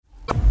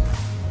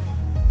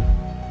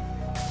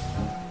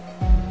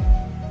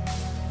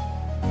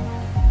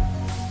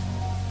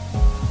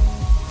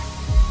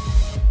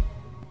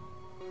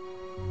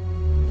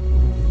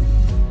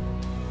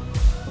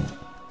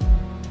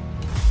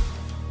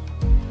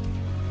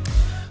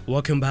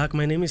Welcome back.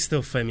 My name is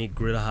still Femi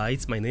Greater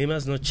Heights. My name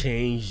has not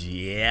changed.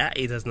 Yeah,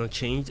 it has not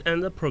changed.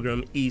 And the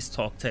program is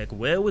Talk Tech,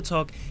 where we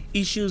talk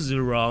issues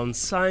around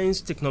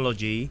science,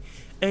 technology,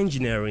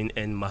 engineering,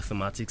 and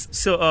mathematics.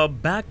 So,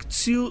 back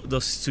to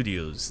the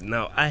studios.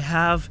 Now, I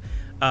have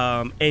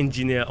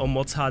engineer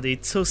Omotade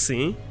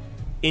Tosin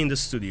in the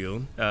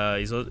studio.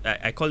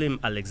 I call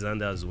him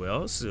Alexander as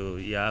well. So,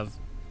 you have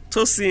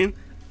Tosin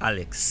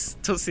Alex.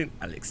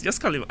 Just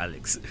call him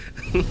Alex.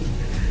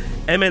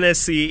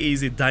 MNSC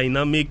is a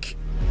dynamic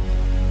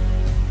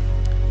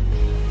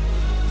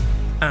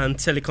and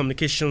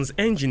telecommunications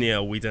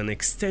engineer with an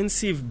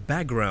extensive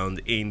background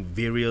in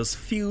various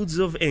fields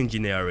of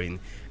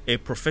engineering, a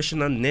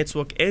professional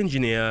network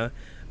engineer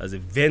as a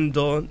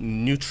vendor,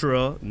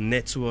 neutral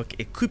network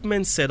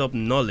equipment setup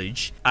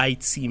knowledge,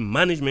 IT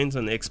management,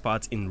 and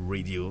expert in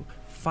radio,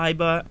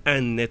 fiber,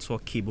 and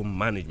network cable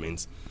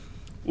management.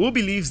 Who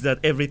believes that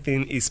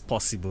everything is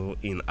possible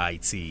in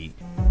IT?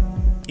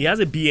 He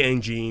has a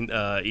BEng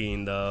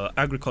in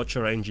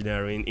agricultural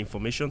engineering,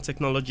 information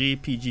technology,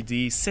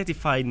 PGD,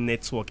 certified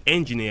network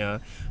engineer,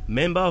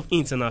 member of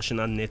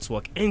International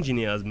Network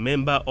Engineers,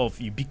 member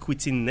of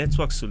Ubiquity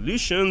Network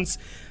Solutions.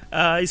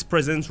 His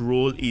present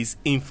role is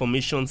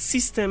information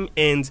system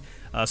and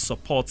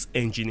support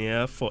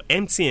engineer for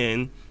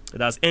MTN.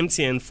 That's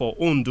MTN for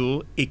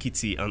Ondo,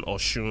 Ekiti, and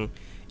Osun.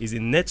 He's a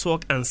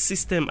network and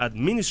system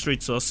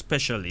administrator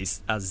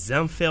specialist at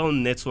Zamfel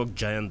Network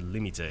Giant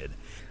Limited.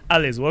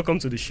 Alex, welcome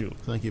to the show.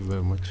 Thank you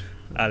very much.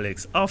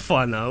 Alex, how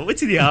far now? What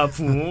did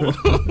happen?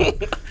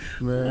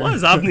 What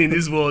is happening in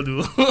this world?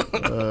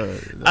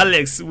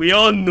 Alex, we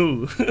all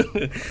know.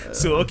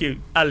 So, okay,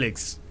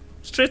 Alex,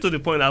 straight to the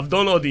point. I've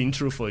done all the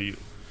intro for you.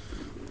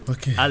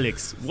 Okay.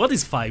 Alex, what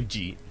is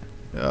 5G?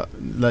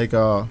 Like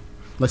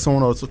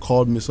someone also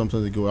called me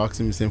sometimes ago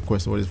asking me the same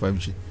question, what is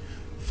 5G?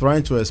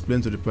 Trying to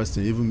explain to the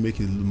person even make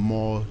it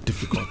more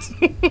difficult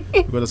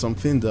because there's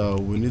something that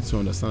we need to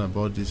understand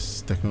about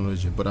this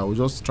technology, but I will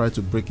just try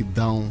to break it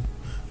down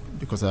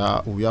because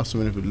we have so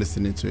many people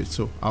listening to it.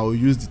 So I will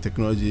use the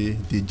technology,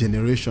 the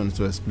generation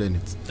to explain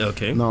it.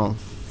 Okay. Now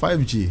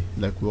 5G,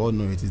 like we all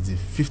know, it is the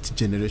 5th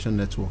generation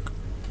network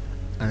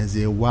and it's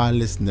a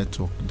wireless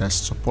network that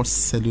supports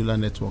cellular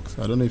networks.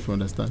 I don't know if you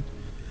understand.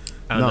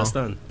 I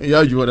understand.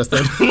 Yeah, you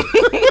understand.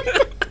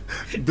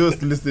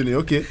 Those listening,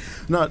 okay.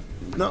 Now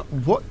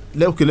what?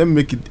 Okay, let me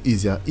make it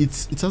easier. It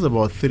has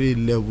about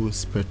 3-level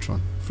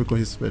spectrum,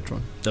 frequency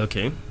spectrum.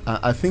 Okay.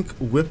 I think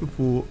where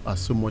people are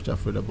so much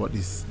afraid about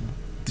is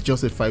they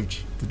just say 5G.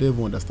 They don't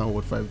even understand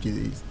what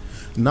 5G is.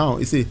 Now,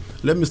 you see,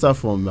 let me start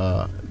from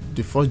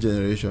the first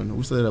generation.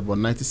 We started about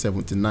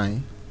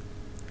 1979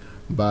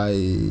 by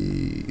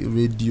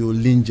Radio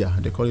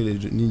Ninja. They call it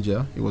Radio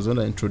Ninja. It was when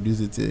I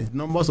introduced it.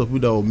 Numbers of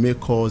people that will make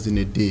calls in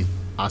a day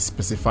are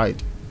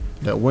specified.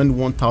 That when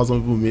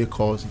 1,000 people make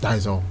calls, that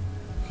is all.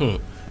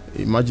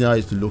 Imagine how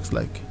it looks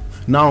like.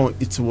 Now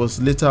it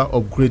was later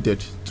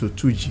upgraded to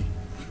 2G,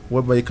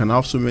 whereby you can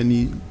have so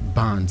many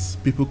bands.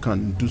 People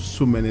can do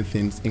so many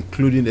things,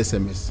 including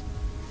SMS.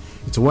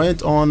 It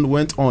went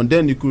on.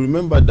 Then you could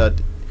remember that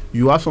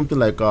you have something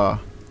like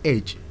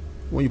Edge.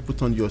 When you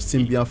put on your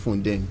Symbian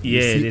phone, then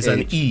there's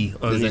an E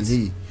on it. There's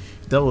an E.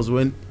 That was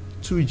when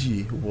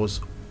 2G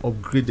was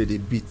upgraded a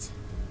bit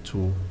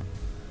to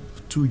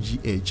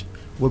 2G Edge,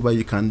 whereby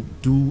you can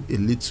do a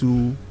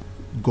little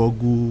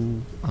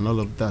Google and all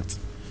of that.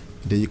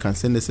 Then you can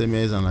send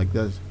SMS and like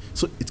that.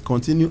 So it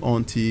continued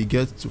until you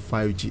get to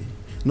 5G.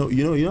 No,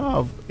 you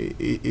have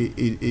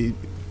a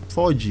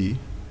 4G.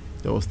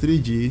 There was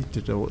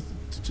 3G. There was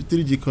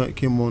 3G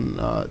came on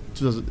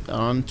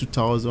around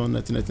 2000,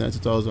 1999,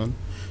 2000.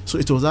 So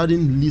it was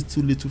adding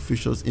little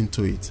features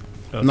into it.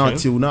 Okay. Now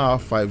till now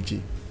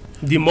 5G.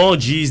 The more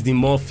G's, the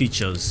more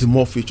features. The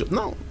more features.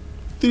 Now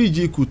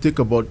 3G could take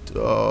about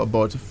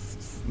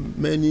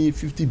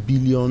 50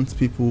 billion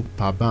people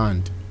per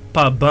band.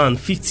 Per band,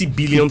 50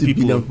 billion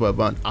people per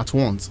band at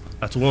once.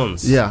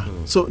 Yeah.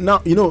 So now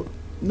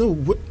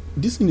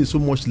this thing is so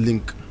much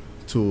linked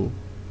to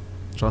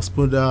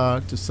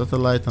transponder, to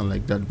satellite, and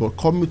like that. But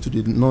coming to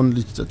the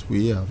knowledge that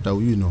we have, that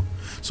we know.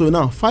 So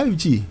now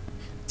 5G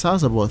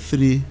has about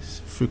 3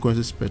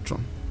 frequency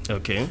spectrum.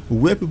 Okay.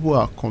 Where people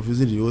are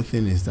confusing the whole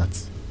thing is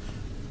that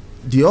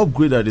the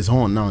upgrade that is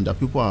on now, that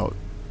people are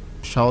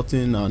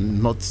shouting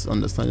and not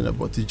understanding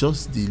about, it's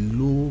just the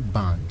low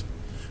band.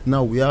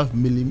 Now we have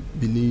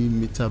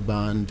millimeter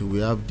band,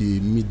 we have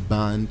the mid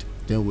band,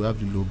 then we have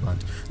the low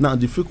band. Now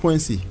the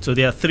frequency. So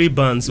there are 3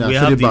 bands. We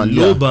have the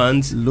low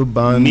band,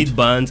 mid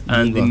band,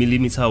 and the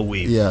millimeter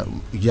wave. Yeah.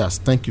 Yes.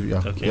 Thank you.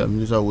 Yeah. Okay. Yeah.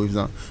 Millimeter waves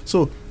now.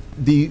 So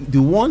the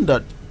one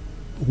that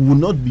will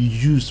not be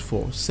used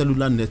for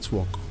cellular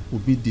network will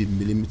be the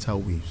millimeter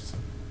waves.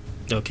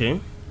 Okay.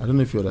 I don't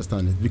know if you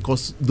understand it,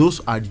 because those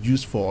are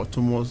used for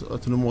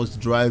autonomous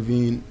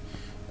driving,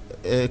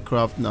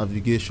 aircraft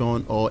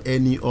navigation, or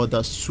any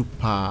other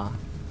super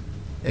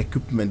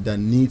equipment that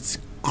needs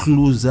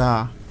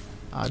closer,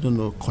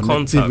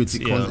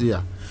 connectivity.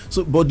 Yeah.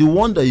 So, but the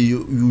one that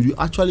you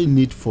actually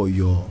need for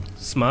your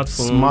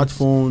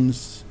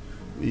smartphones,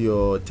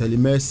 your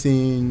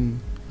telemedicine,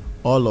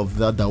 all of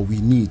that we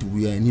need,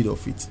 we are in need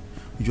of it.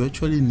 You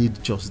actually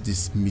need just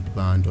this mid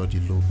band or the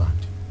low band,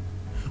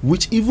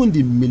 which even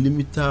the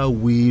millimeter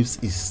waves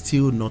is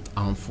still not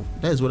harmful.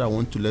 That is what I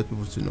want to let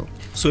people to know.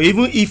 So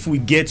even if we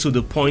get to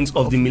the point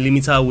of the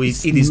millimeter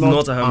waves, it is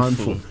not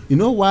harmful. You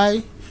know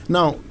why?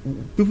 Now,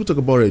 people talk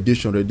about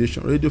radiation,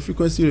 radio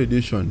frequency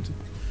radiation.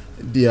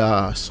 They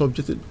are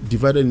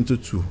divided into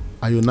two: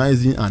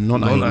 ionizing and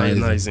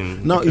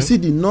non-ionizing. Now, you see,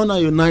 the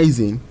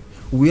non-ionizing,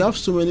 we have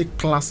so many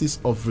classes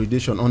of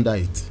radiation under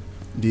it: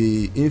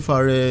 the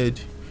infrared,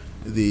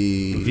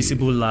 the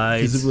visible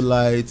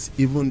light,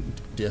 even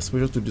the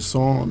exposure to the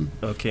sun,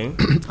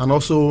 and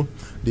also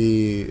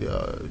the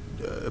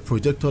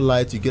projector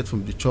light you get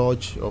from the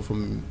church or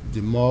from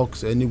the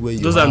mosques, anywhere.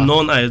 Those are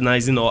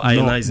non-ionizing or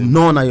ionizing?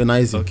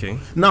 Non-ionizing. Okay.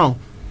 Now,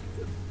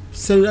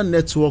 cellular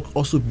network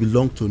also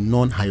belong to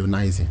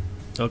non-ionizing.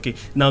 Okay.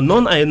 Now,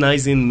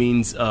 non-ionizing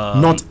means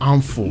not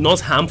harmful. Not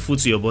harmful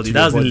to your body.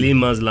 That's the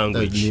layman's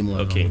language.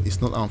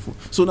 It's not harmful.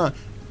 So now,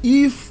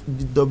 if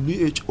the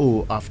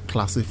WHO have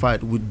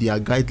classified with their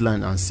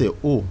guideline and say,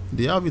 oh,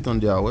 they have it on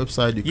their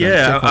website, you can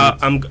check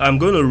on it. I'm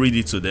going to read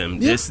it to them.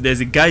 Yeah.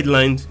 There's a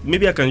guideline.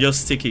 Maybe I can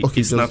just take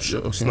a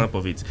snap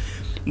of it.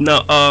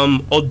 Now,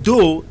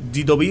 although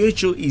the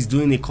WHO is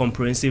doing a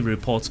comprehensive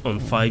report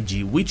on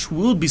 5G, which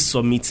will be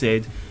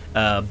submitted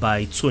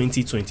by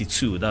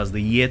 2022, that's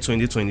the year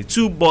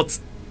 2022, but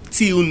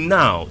till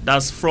now,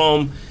 that's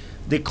from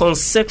the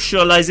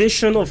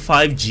conceptualization of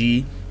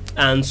 5G,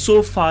 and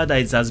so far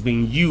that it has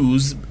been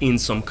used in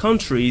some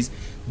countries,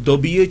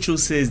 WHO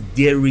says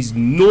there is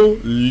no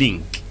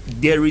link.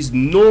 There is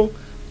no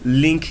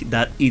link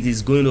that it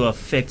is going to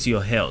affect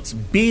your health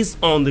based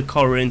on the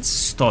current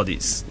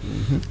studies.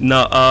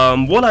 Now,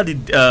 what are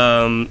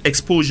the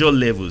exposure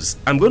levels?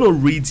 I'm going to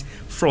read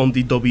from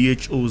the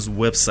WHO's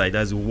website,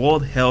 as the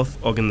World Health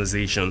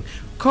Organization.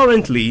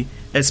 Currently,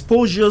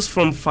 exposures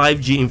from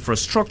 5G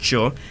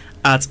infrastructure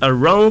at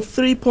around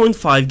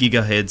 3.5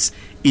 gigahertz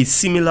is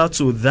similar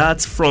to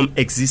that from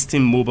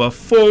existing mobile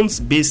phones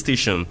base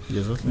station,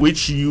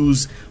 which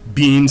use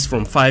beams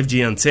from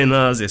 5G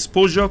antennas.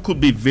 Exposure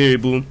could be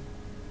variable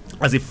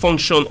as a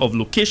function of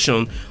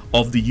location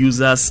of the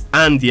users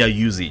and their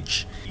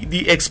usage.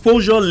 The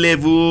exposure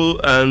level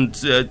and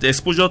the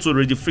exposure to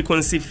radio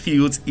frequency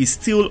fields is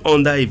still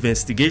under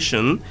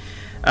investigation.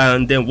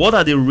 And then what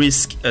are the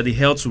risks, the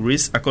health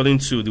risks, according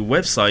to the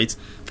website?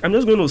 I'm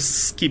just going to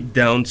skip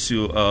down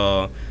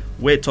to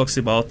where it talks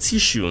about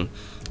tissue.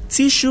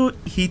 Tissue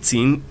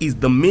heating is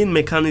the main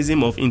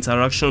mechanism of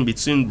interaction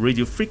between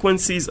radio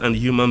frequencies and the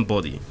human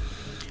body.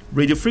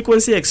 Radio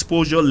frequency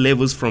exposure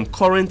levels from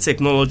current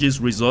technologies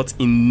result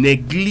in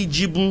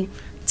negligible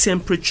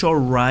temperature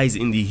rise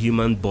in the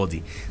human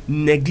body.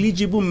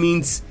 Negligible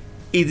means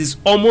it is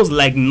almost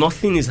like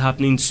nothing is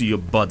happening to your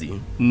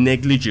body.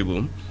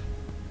 Negligible.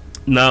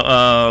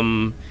 Now,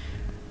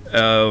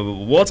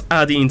 what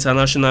are the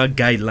international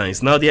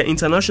guidelines? Now, there are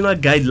international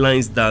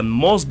guidelines that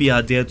must be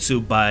adhered to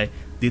by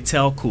the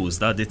telcos,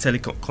 that the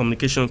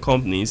telecommunication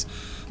companies.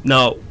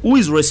 Now, who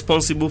is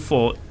responsible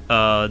for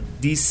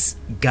these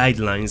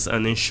guidelines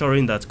and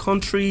ensuring that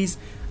countries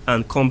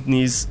and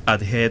companies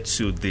adhere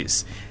to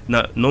this?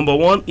 Now, number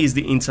one is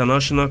the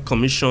International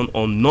Commission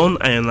on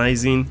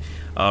Non-Ionizing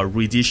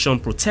Radiation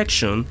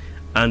Protection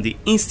and the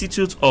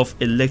Institute of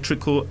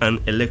Electrical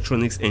and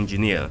Electronics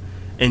Engineers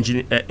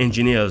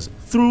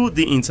through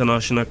the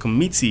International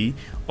Committee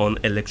on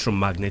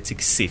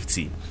Electromagnetic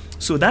Safety.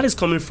 So that is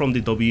coming from the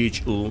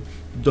WHO.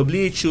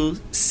 WHO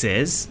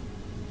says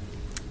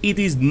it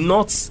is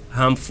not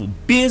harmful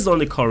based on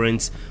the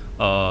current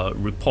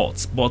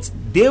reports, but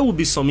they will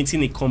be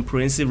submitting a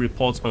comprehensive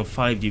report on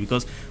 5G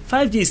because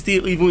 5G is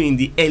still even in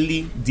the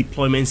early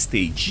deployment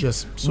stage.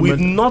 Yes, so we've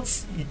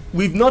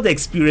not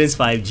experienced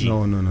 5G.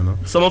 No.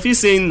 Some of you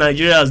saying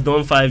Nigeria has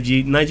done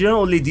 5G. Nigeria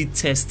only did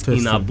test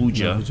in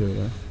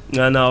Abuja.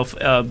 And now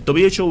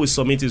WHO will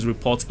submit its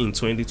report in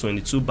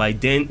 2022. By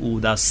then, we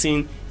would have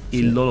seen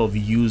a lot of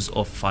use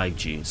of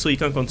 5G. So you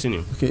can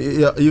continue. Okay,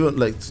 yeah. Even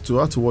like to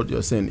add to what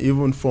you're saying,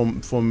 even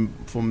from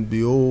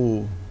the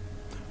whole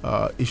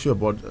issue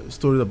about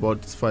story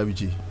about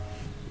 5G,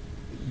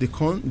 the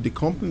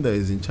company that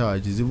is in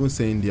charge is even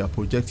saying they are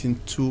projecting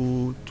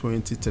to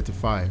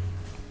 2035.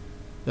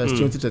 That's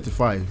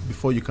 2035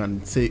 before you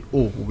can say,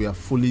 oh, we are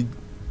fully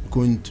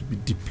going to be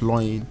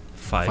deploying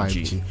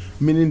 5G.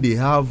 Meaning they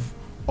have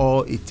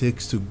all it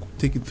takes to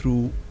take it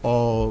through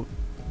all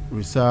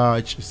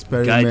research,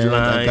 experiments,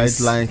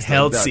 guidelines,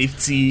 health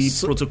safety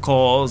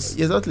protocols.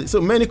 Exactly.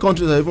 So many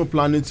countries are even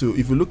planning to.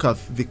 If you look at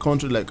the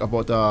country, like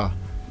about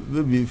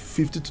maybe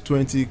 50 to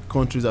 20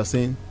 countries are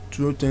saying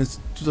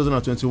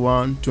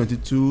 2021,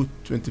 22,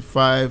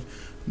 25.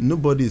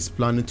 Nobody is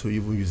planning to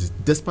even use it,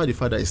 despite the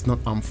fact that it's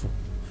not harmful.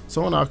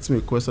 Someone asked me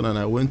a question, and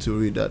I went to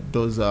read that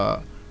does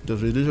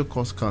radiation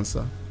cause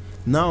cancer?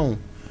 Now,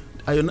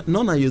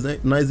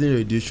 non-ionizing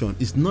radiation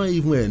is not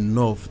even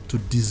enough to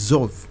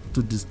dissolve,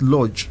 to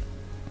dislodge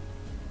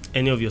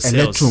any of your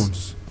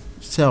cells.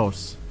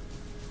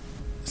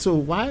 So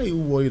why are you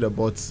worried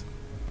about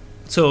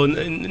So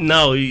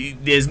now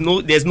there's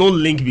no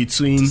link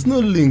between There's no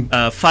link.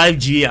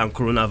 5G and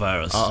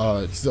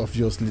coronavirus. It's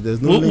obviously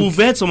there's no link.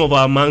 We've had some of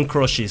our man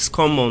crushes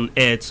come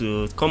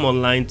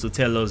online to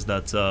tell us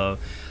that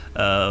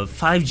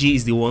 5G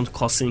is the one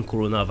causing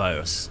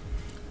coronavirus.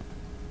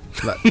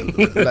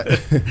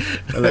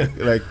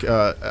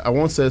 I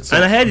once said.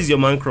 And I heard it's your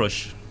man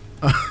crush.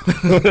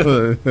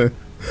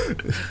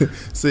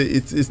 See,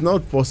 it's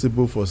not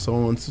possible for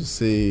someone to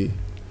say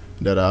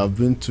that I've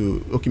been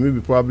to. Okay,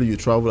 probably you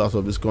travel out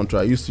of this country.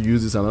 I used to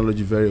use this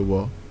analogy very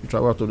well. You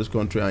travel out of this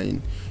country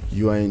and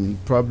you are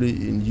probably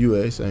in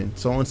US, and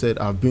someone said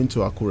I've been to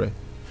Akure.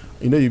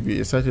 You'd be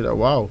excited that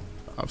wow,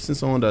 I've seen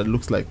someone that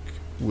looks like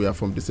we are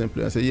from the same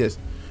place. I said yes.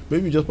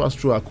 Maybe you just passed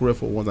through Akure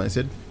for once, and I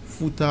said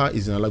Futa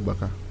is in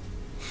Alagbaka.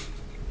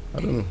 I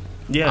don't know.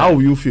 Yeah. How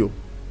will you feel?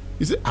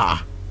 You say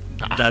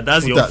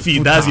that's your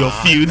field. That's your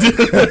field.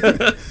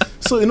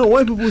 So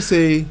when people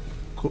say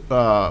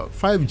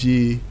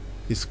 5G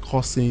is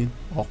causing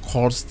or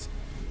caused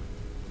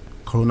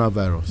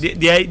coronavirus,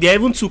 there are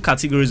even two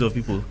categories of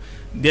people.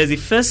 There's the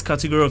first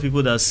category of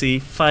people that say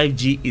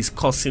 5G is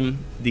causing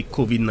the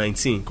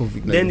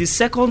COVID-19. Then the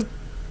second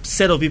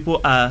set of people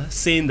are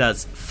saying that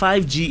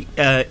 5G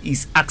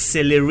is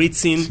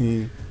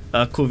accelerating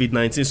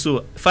COVID-19.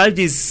 So 5G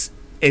is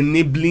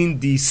enabling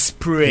the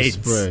spread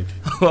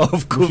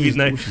of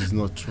COVID-19. Which is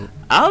not true.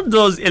 How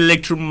does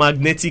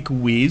electromagnetic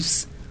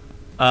waves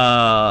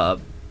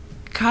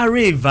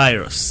carry a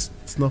virus?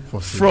 It's not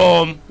possible.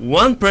 From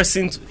one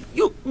person to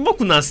you.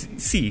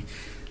 See,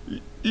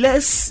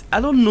 I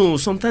don't know.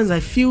 Sometimes I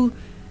feel.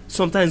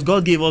 Sometimes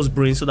God gave us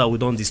brains so that we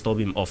don't disturb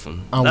Him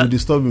often. And we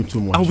disturb Him too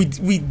much. And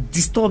we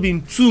disturb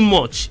Him too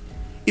much.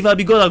 If I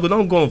be God, I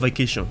go on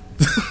vacation.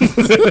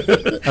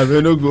 I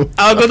will not go.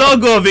 I'll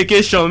go on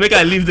vacation. Make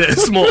I live there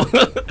small.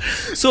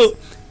 So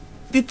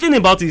the thing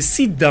about it is,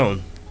 sit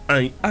down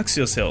and ask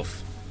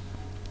yourself,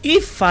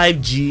 if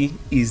 5G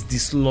is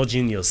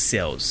dislodging your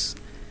cells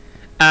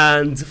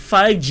and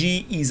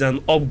 5G is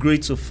an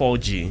upgrade to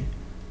 4G,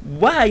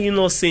 why are you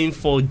not saying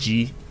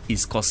 4G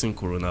is causing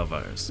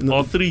coronavirus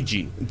or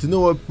 3G? Do you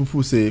know what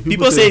people say?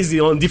 People say it's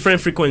on different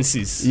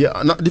frequencies.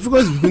 Yeah, the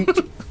frequency between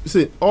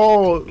say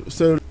all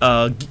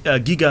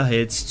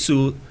gigahertz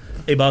to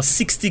about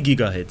 60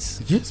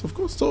 gigahertz. Yes, of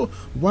course. So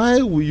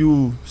why will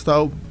you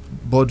start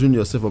bothering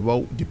yourself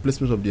about the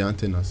placement of the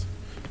antennas?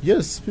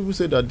 Yes, people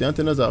say that the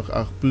antennas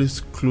are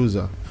placed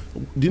closer.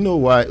 Do you know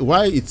why?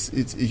 Why it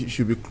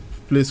should be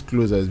placed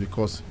closer is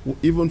because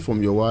even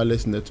from your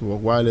wireless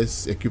network,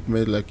 wireless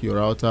equipment like your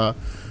router,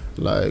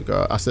 like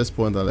access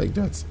point and like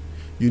that,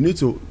 you need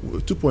to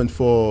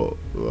 2.4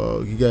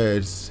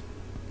 gigahertz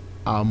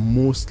are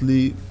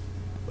mostly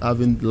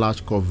having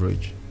large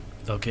coverage.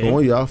 Okay. But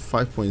when you have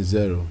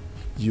 5.0,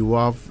 you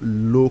have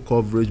low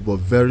coverage but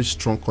very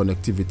strong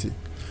connectivity.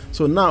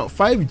 So now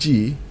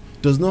 5G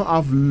does not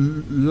have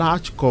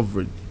large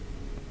coverage.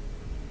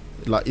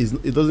 Like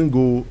it doesn't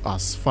go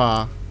as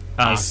far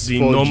as the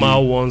 4G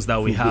normal ones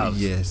that we have.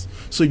 Yes.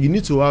 So you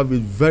need to have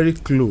it very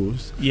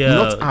close. Yeah.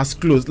 Not as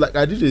close. Like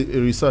I did a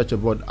research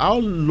about how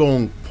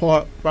long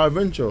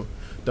peradventure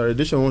the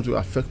radiation want to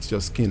affect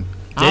your skin.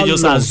 Let's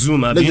just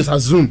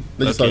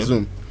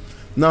assume.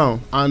 Now,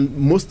 and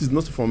most is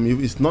not from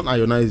you, it's not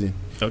ionizing.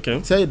 Okay.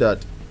 Say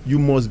that you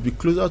must be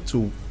closer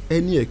to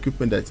any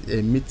equipment that's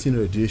emitting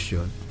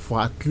radiation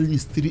for at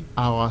least 3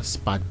 hours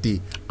per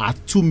day at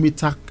 2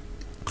 meter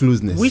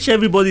closeness. Which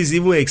everybody is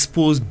even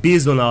exposed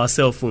based on our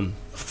cell phone.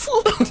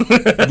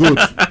 Good.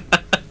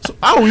 So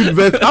how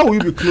will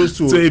you be close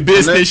to a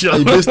base station?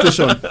 A base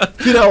station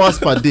 3 hours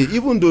per day,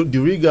 even though the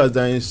riggers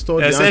that install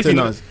the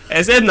antennas.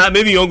 Except that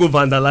maybe you won't go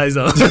vandalize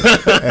them.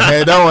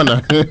 That one.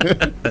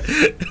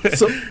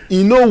 So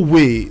in no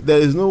way there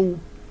is no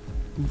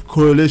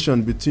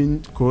correlation between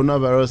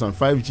coronavirus and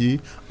 5G,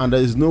 and there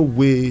is no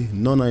way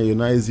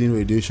non-ionizing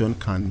radiation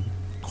can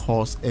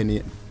cause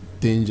any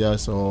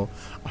dangers or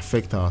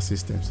affect our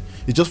systems.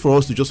 It's just for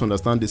us to just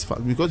understand this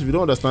fact, because if you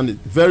don't understand it,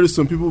 very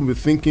soon people will be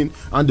thinking,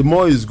 and the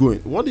more it's going,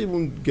 what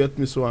even gets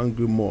me so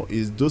angry more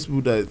is those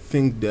people that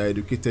think they're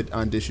educated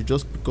and they should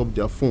just pick up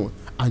their phone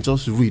and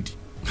just read.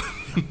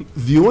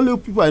 The only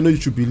people I know you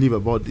should believe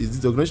about is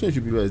the organization you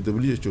should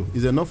believe is WHO.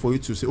 Is enough for you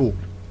to say, oh,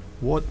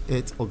 what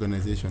Earth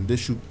organization? You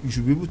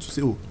should be able to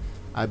say, oh,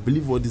 I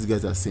believe what these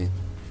guys are saying.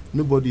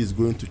 Nobody is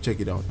going to check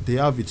it out. They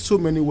have it. So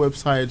many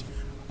websites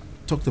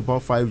talked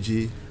about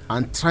 5G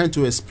and trying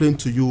to explain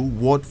to you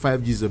what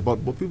 5G is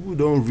about, but people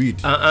don't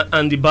read.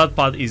 And the bad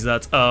part is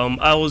that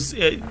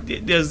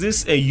there's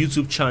this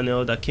YouTube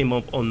channel that came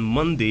up on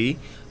Monday.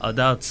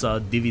 That's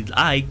David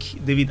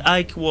Icke. David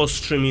Icke was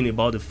streaming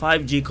about the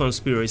 5G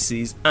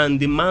conspiracies, and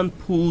the man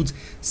pulled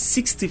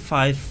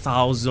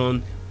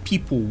 65,000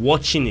 people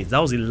watching it. That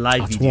was a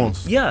live video.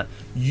 Once. Yeah.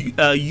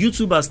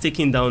 YouTube has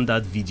taken down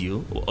that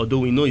video, although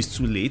we know it's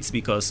too late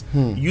because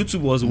YouTube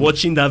was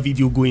watching that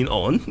video going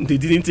on. They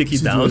didn't take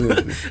it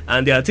down,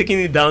 and they are taking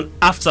it down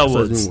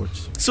afterwards.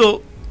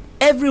 So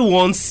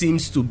everyone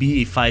seems to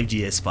be a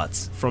 5G expert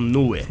from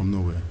nowhere.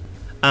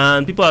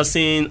 and people are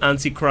saying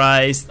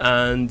Antichrist,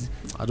 and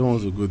I don't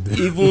want to go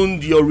there.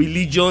 even your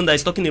religion that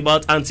is talking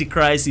about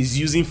Antichrist is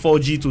using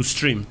 4G to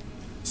stream.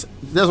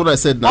 That's what I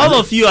said now. All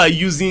of you are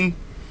using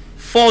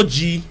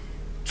 4G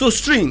to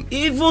stream.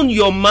 Even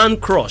your man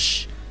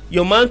crush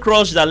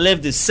that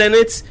left the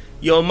Senate,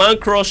 your man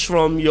crush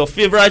from your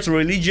favorite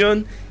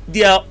religion,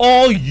 they are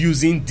all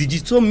using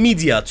digital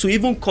media to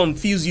even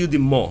confuse you the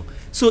more.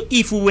 So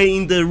if we were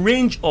in the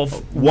range of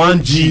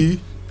 1G,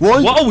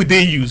 what would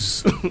they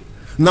use?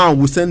 Now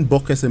we send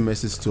bulk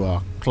SMSs to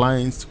our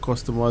clients,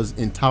 customers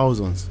in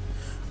thousands.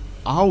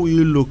 How will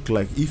you look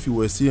like if you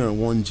were seeing on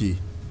 1G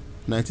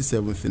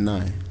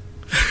 1979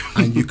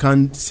 and you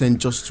can't send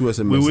just 2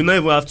 SMS? We will not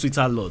even have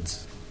Twitter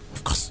loads.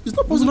 Of course, it's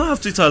not We possible. will not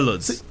have Twitter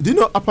loads. See, do you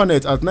know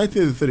ARPANET at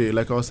 1983?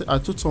 Like I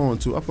told someone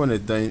to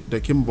ARPANET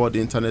that came about the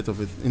internet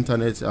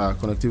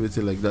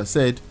connectivity like that.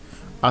 Said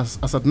as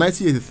at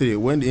 1983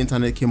 when the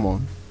internet came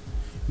on,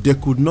 they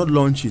could not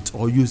launch it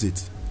or use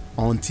it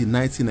until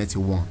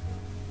 1991.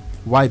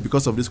 Why?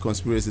 Because of this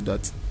conspiracy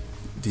that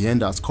the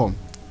end has come.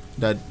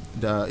 That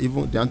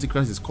even the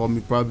Antichrist is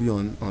coming probably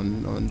on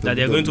that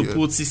they are going to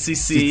put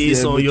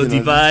CCCs on your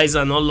device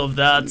and all of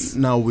that.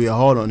 Now we are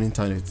all on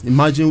internet.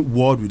 Imagine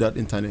world without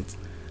internet.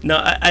 Now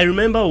I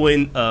remember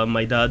when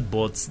my dad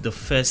bought the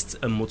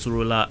first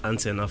Motorola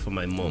antenna for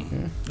my mom.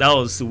 Mm-hmm. That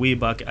was way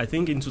back, I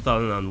think in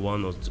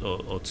 2001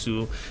 or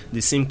 2.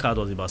 The SIM card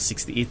was about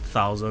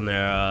 68,000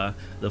 naira.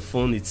 The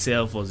phone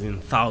itself was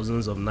in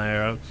thousands of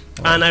naira.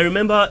 And I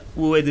remember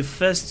we were the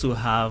first to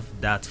have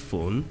that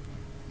phone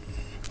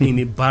in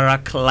a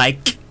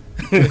barrack-like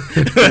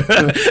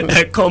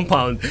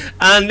compound,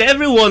 and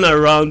everyone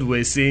around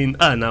were saying,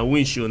 now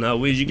winch you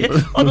get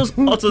all those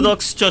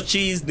Orthodox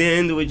churches.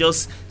 Then they were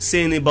just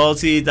saying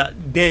about it. That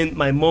then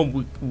my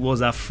mom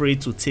was afraid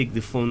to take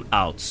the phone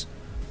out,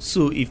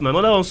 so if my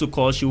mother wants to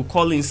call, she will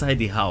call inside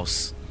the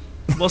house.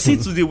 But see,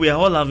 today we are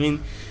all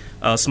having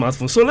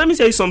smartphones. So let me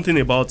tell you something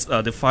about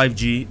the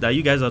 5G that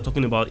you guys are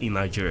talking about in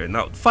Nigeria.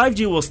 Now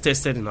 5G was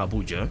tested in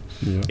Abuja.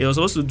 It was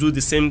supposed to do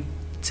the same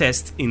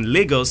test in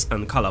Lagos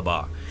and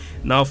Calabar.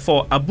 Now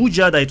for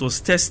Abuja that it was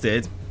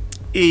tested,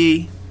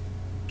 a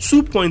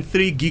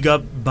 2.3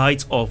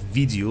 gigabyte of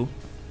video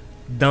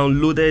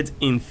downloaded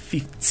in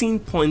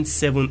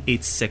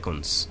 15.78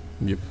 seconds.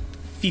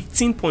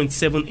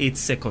 15.78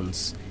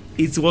 seconds.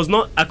 It was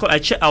not,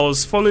 I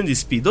was following the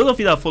speed. Those of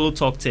you that follow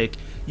Talk Tech,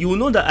 you will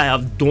know that I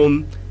have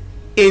done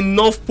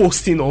enough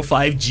posting on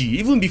 5G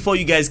even before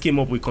you guys came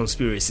up with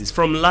conspiracies.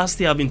 From last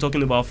year I've been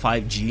talking about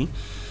 5G,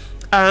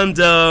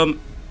 and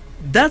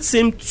that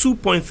same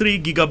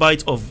 2.3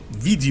 gigabyte of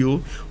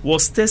video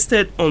was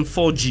tested on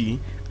 4G,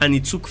 and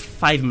it took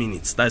 5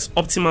 minutes. That's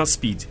optimal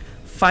speed,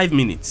 5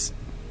 minutes.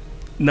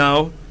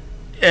 Now,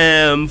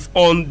 on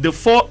the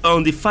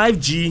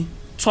 5G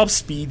top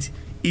speed,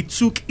 it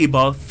took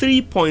about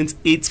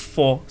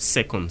 3.84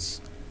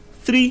 seconds.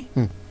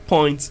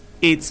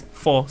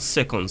 3.84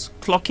 seconds,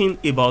 clocking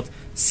about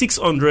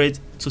 600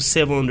 to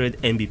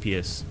 700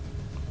 Mbps.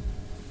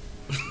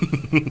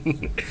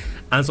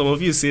 And some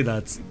of you say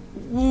that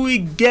we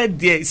get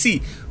there.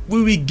 See,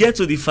 when we get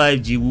to the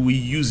 5G, we will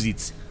use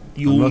it.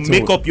 You will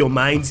make up your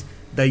mind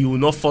that you will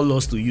not follow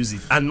us to use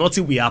it, and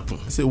nothing will happen.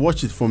 Say,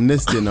 watch it from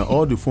next year now.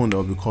 All the phones that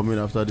will be coming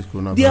after this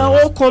coronavirus, they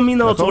are all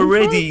coming out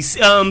already.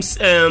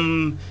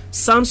 Samsung,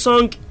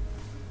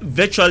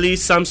 virtually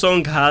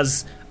Samsung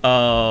has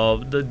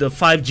the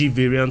 5G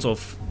variant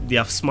of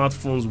their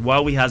smartphones.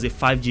 Huawei has a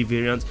 5G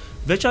variant.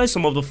 Virtually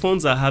some of the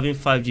phones are having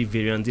 5G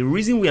variant. The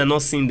reason we are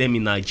not seeing them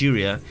in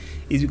Nigeria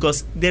is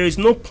because there is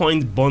no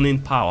point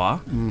burning power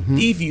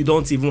if you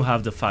don't even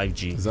have the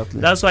 5G. Exactly.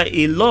 That's why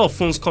a lot of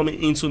phones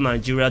coming into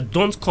Nigeria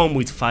don't come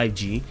with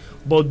 5G,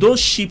 but those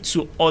shipped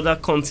to other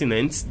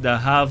continents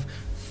that have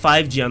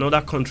 5G and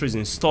other countries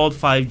installed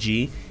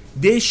 5G,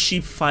 they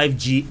ship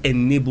 5G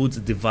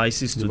enabled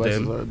devices to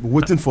them.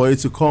 Waiting for it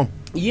to come.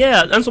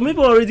 Yeah, and some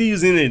people are already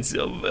using it.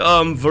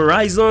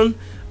 Verizon,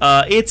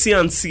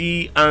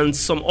 AT&T, and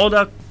some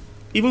other,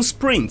 even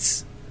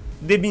Sprint,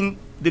 they've been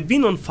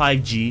on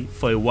 5G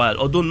for a while,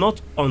 although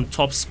not on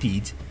top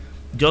speed,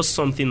 just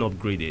something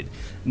upgraded.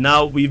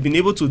 Now we've been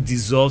able to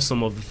dissolve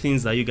some of the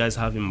things that you guys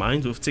have in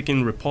mind. We've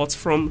taken reports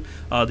from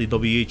the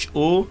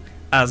WHO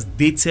as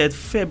dated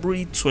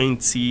February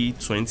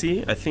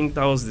 2020. I think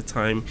that was the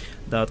time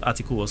that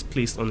article was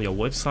placed on your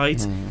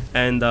website.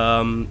 And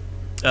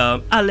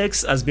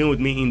Alex has been with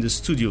me in the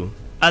studio.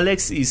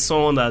 Alex is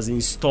someone that has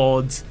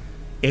installed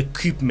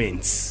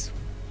equipment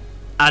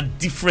at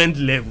different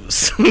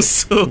levels.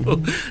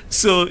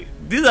 So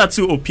these are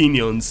two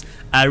opinions.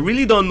 I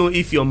really don't know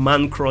if your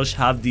man crush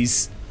have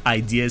these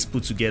ideas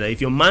put together.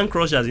 If your man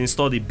crush has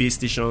installed a base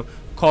station,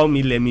 call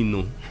me, let me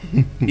know.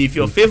 If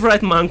your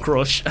favorite man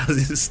crush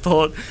has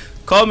installed,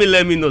 call me,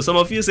 let me know. Some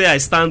of you say I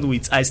stand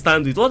with.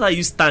 What are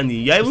you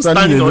standing? You are even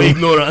standing on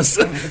ignorance.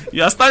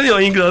 You are standing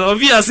on ignorance. Some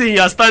of you are saying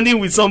you are standing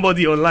with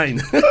somebody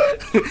online.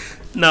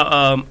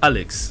 Now,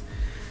 Alex,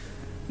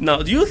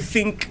 now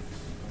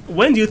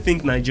when do you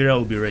think Nigeria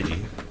will be ready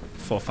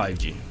for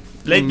 5G?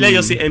 Let's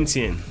just say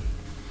MTN.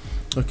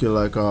 Okay,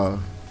 like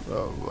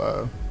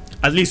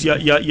at least you're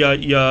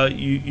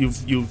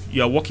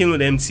working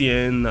with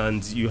MTN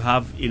and you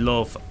have a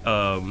lot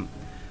of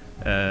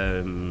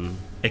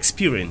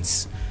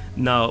experience.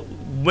 Now,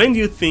 when do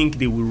you think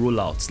they will roll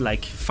out?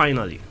 Like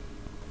finally?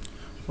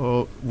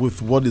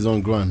 With what is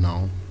on ground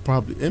now,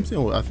 probably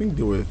MTN. I think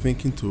they were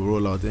thinking to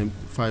roll out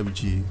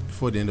 5G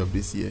before the end of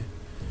this year.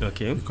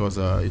 Okay. Because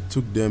it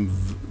took them.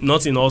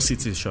 Not in all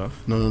cities, sure.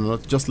 No,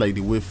 not just like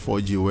the way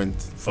 4G went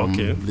from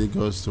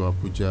Lagos to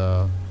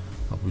Abuja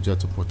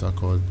to Port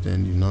Harcourt.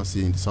 Then you now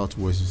see in the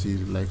southwest, you see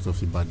the likes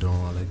of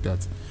Ibadan like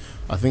that.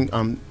 I think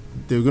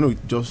they're going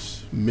to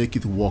just make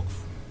it work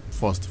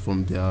first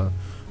from their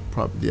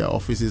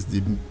offices,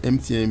 the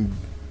MTN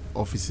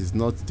offices,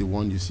 not the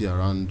one you see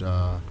around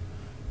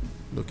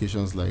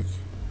locations like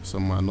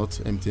some are not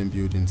MTN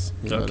buildings.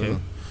 Okay.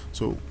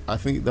 So I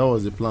think that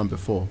was the plan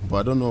before, but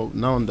I don't know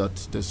now that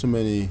there's so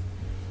many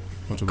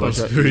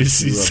controversial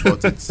conspiracies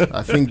about it.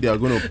 I think they are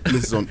going to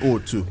place it on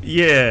hold too.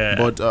 Yeah.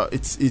 But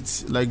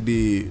it's like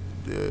the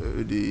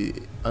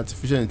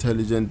artificial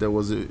intelligence. There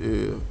was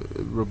a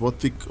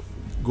robotic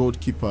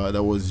goalkeeper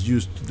that was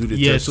used to do the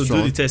test. Yeah, to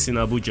do the test in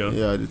Abuja.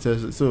 Yeah, the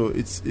test. So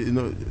it's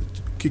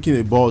kicking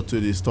a ball to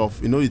the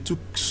stuff. It took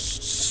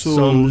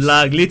some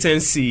lag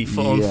latency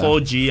on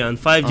 4G and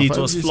 5G. It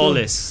was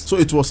flawless. So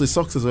it was a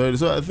success already.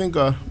 So I think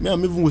I'm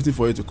even waiting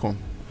for it to come.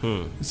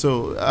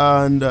 So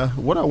and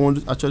what I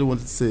actually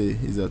wanted to say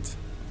is that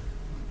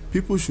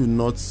people should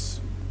not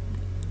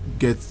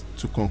get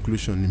to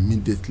conclusion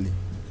immediately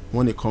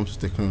when it comes to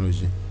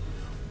technology.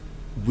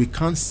 We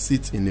can't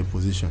sit in a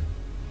position.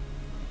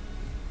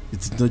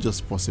 It's not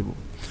just possible.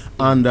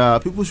 And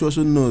people should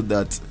also know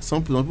that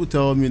some people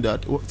tell me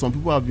that some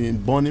people have been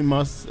burning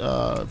mass.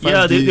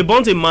 Yeah, they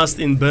burnt a mast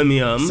in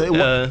Birmingham.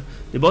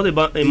 They burnt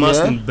a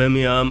mast in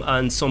Birmingham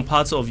and some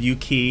parts of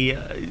UK.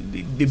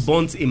 They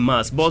burnt a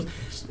mast. But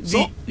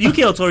the UK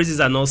authorities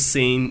are not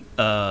saying,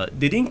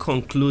 they didn't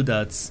conclude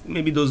that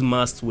maybe those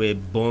masts were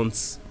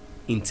burnt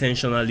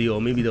intentionally or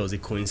maybe there was a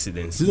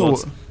coincidence.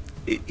 But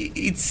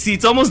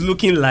it's almost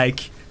looking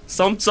like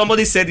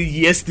somebody said it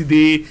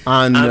yesterday,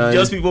 and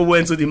just people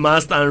went to the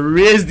mast and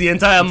raised the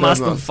entire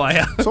mast on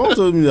fire. Someone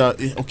told me that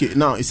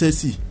now it says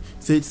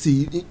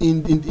see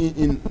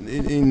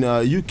in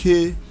UK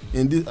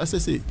in this I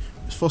say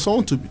for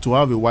someone to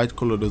have a white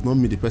color does not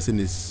mean the person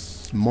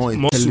is more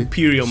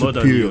superior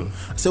than you.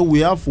 So we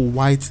have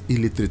white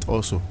illiterate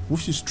also,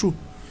 which is true.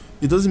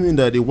 It doesn't mean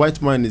that the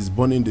white man is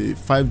burning the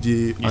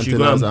 5G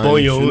antennas.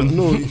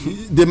 No,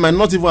 they might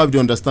not even have the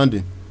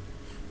understanding.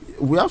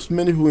 We have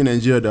many people in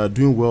Nigeria that are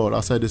doing well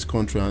outside this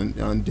country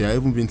and they are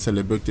even being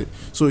celebrated.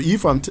 So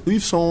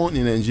if someone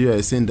in Nigeria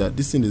is saying that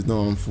this thing is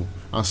not harmful,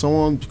 and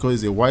someone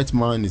because a white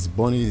man is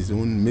burning his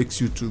own makes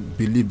you to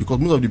believe, because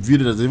most of the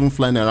videos that are even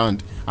flying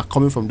around are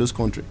coming from this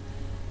country.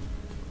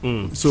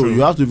 So true.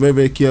 You have to be very,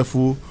 very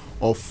careful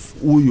of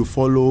who you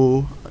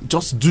follow.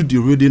 Just do the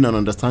reading and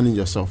understanding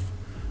yourself.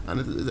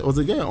 And it was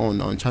a guy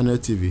on Channel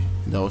TV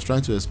that was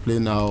trying to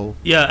explain how.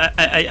 Yeah,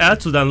 I had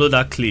to download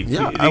that clip.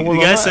 Yeah, the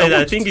guy said,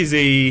 I think is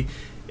a.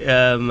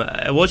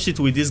 I watched it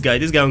with this guy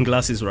on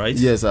glasses, right?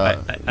 Yes. I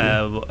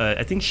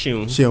think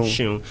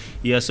Shion.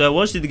 Yeah, so I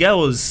watched it. The guy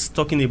was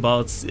talking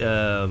about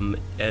a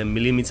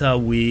millimeter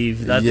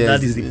wave. That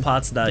is the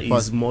part that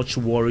is much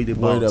worried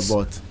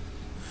about.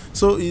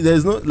 So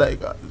there's no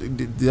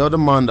the other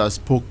man that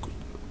spoke,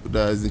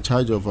 that is in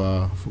charge of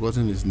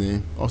forgotten his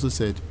name, also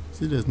said,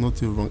 see, there's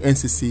nothing wrong.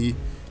 NCC,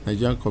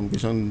 Nigerian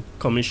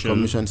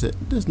Commission said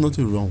there's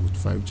nothing wrong with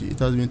 5G. It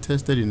has been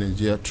tested in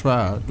Nigeria,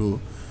 trial though,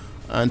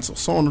 and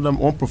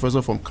one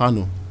professor from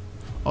Kano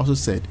also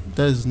said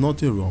there is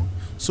nothing wrong.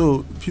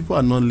 So people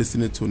are not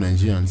listening to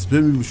Nigerians.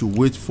 Maybe we should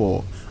wait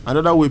for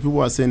another way.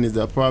 People are saying is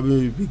that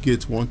probably Bill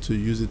Gates want to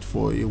use it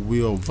for a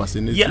way of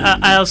vaccinating. Yeah,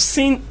 I have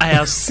seen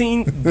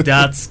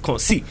that.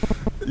 See,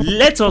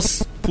 let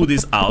us put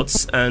this out,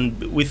 and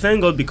we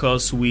thank God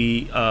because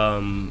we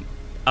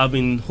I've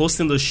been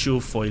hosting the show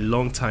for a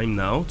long time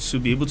now to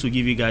be able to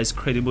give you guys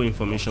credible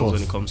information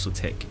when it comes to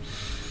tech.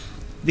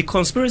 The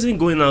conspiracy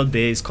going out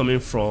there is coming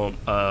from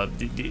a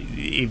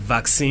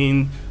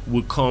vaccine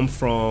will come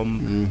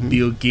from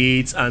Bill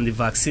Gates, and the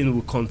vaccine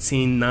will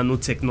contain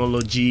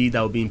nanotechnology that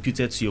will be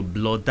imputed to your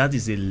blood. That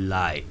is a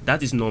lie.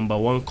 That is number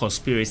one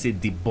conspiracy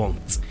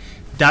debunked.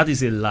 That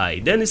is a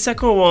lie. Then the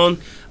second one,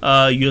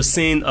 you're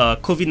saying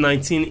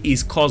COVID-19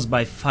 is caused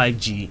by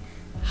 5G.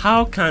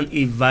 How can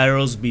a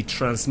virus be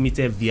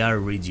transmitted via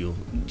radio?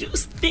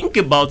 Just think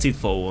about it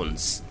for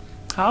once.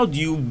 How do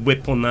you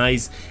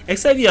weaponize?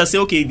 Except you are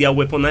saying, okay, they are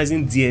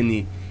weaponizing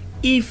DNA.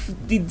 If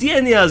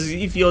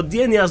your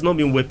DNA has not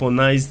been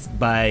weaponized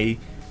by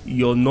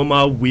your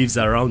normal waves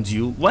around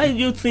you, why do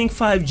you think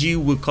 5G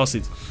will cause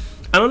it?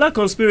 Another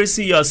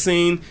conspiracy, you are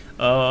saying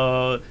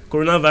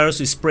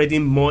coronavirus is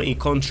spreading more in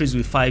countries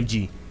with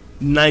 5G.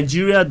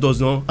 Nigeria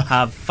does not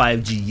have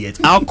 5G yet.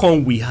 How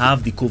come we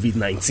have the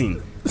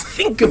COVID-19?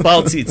 Think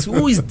about it.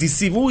 Who is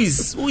deceived? Who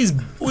is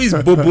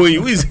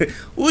boboing?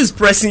 Who is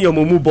pressing your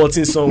mumu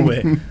button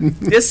somewhere?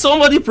 There's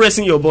somebody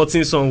pressing your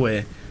button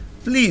somewhere.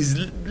 Please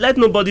let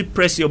nobody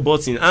press your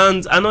button.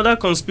 And another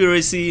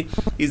conspiracy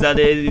is that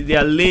they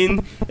are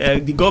laying.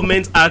 The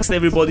government asked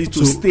everybody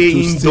to stay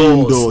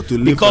indoors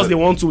because they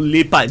want to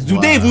lay pipes. Do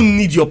they even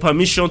need your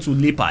permission to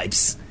lay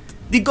pipes?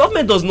 The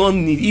government does not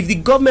need. If the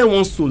government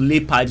wants to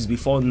lay pipes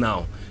before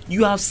now,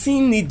 you have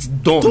seen it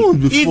done.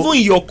 Even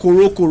your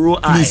koro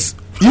eye.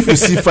 If you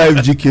see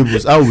 5G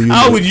cables, how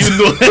will you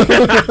know?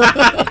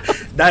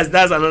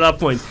 That's another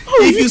point.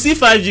 If you see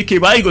 5G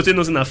cable, how you go to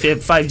know na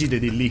 5G that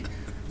they lay?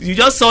 You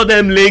just saw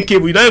them laying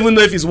cable. You don't even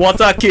know if it's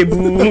water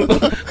cable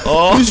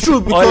or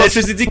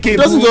electricity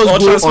cable or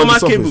transformer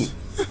cable.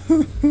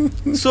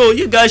 So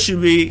you guys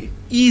should be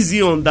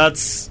easy on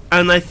that.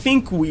 And I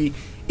think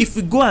if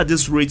we go at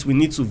this rate, we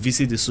need to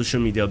visit the social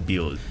media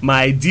build.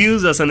 My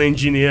ideals as an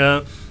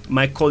engineer,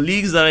 my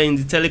colleagues that are in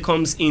the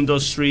telecoms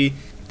industry,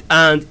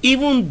 and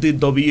even the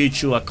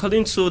WHO,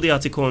 according to the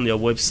article on their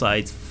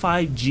website,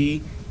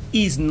 5G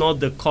is not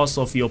the cause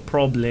of your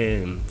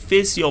problem.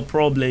 Face your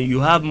problem. You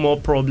have more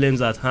problems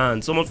at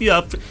hand. Some of you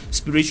have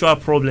spiritual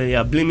problems. You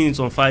are blaming it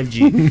on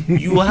 5G.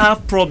 You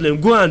have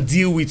problem. Go and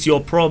deal with your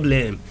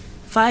problem.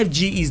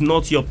 5G is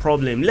not your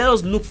problem. Let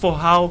us look for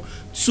how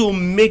to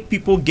make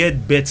people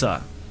get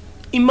better.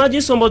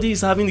 Imagine somebody is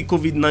having the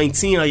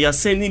COVID-19 and you are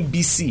sending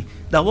BC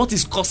that what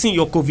is causing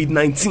your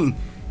COVID-19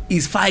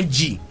 is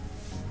 5G.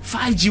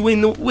 5G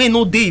wey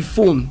no dey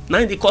phone.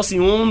 Now they cause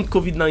your own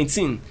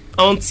COVID-19.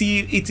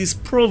 Until it is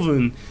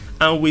proven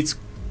and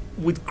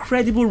with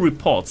credible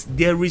reports,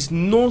 there is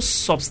no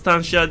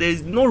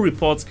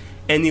report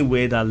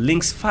anywhere that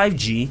links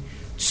 5G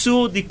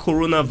to the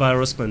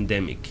coronavirus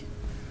pandemic.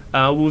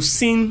 We've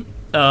seen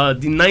the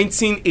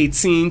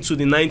 1918 to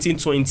the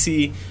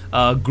 1920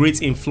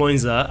 Great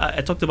Influenza.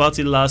 I talked about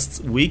it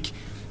last week.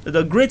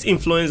 The Great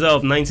Influenza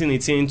of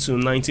 1918 to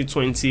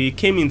 1920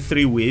 came in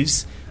 3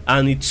 waves,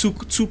 and it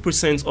took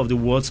 2% of the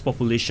world's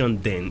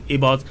population then.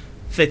 About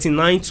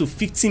 39 to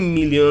 50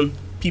 million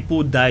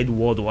people died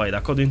worldwide,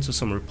 according to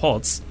some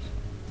reports.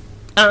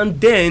 And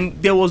then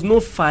there was no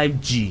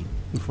 5G.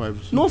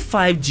 No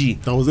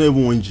 5G. There wasn't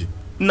even 1G.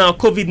 Now,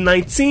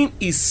 COVID-19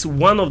 is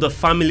one of the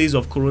families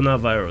of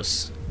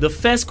coronavirus. The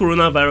first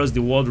coronavirus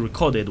the world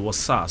recorded was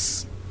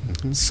SARS.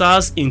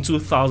 SARS in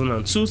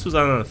 2002,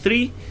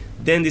 2003.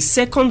 Then the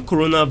second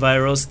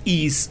coronavirus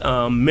is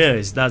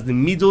MERS, that's the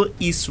Middle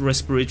East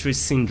Respiratory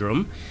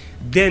Syndrome.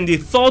 Then the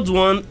third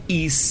one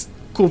is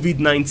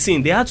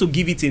COVID-19. They had to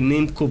give it a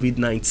name,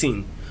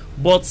 COVID-19.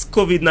 But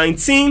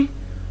COVID-19,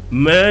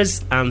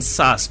 MERS, and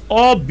SARS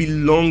all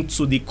belong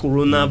to the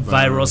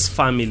coronavirus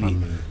family.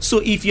 So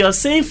if you are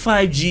saying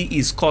 5G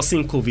is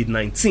causing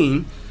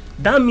COVID-19,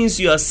 that means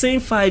you are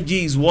saying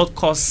 5G is what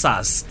caused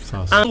SARS.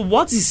 And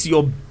what is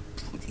your...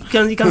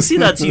 You can see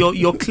that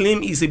your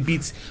claim is a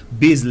bit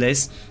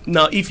baseless.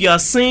 Now, if you are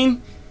saying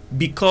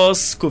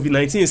because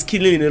COVID-19 is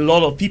killing a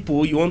lot of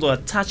people, you want to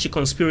attach a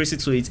conspiracy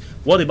to it,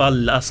 what about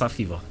Lassa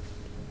fever?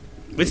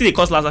 What did they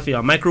cause Lassa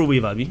fever?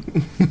 Microwave, abi?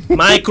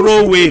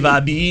 Microwave,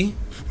 abi?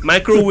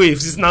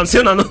 Microwaves is now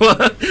saying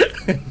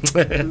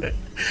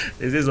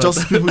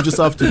just people just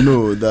have to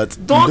know that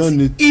you don't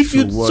need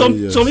to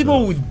worry some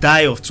people would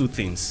die of 2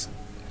 things.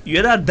 You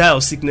either die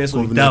of sickness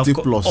or you die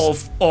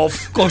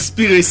of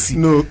conspiracy.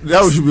 No,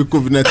 that should be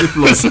COVID-19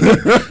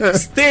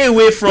 plus. Stay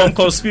away from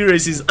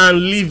conspiracies and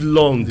live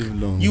long.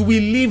 You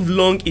will live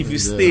long if you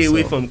stay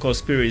away from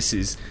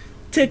conspiracies.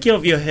 Take care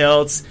of your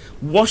health,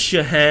 wash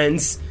your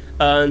hands,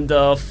 and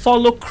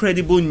follow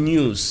credible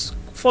news.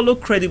 Follow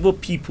credible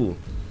people.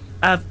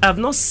 I've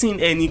not seen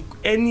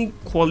any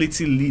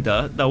quality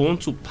leader that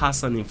want to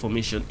pass an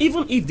information,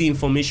 even if the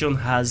information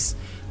has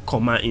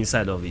comma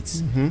inside of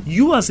it.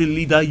 You as a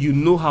leader, you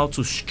know how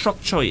to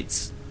structure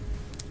it.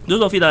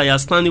 Those of you that are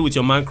standing with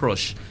your man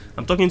crush,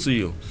 I'm talking to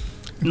you.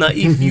 Now,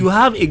 if you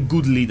have a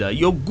good leader,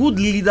 your good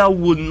leader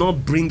will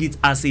not bring it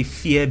as a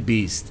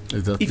fear-based.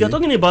 Exactly. If you're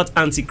talking about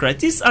Antichrist,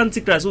 this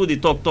Antichrist, they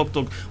talk.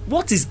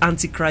 What is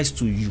Antichrist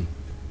to you?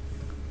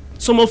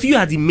 Some of you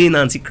are the main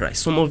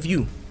Antichrist. Some of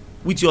you,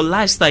 with your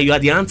lifestyle, you are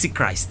the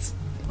Antichrist.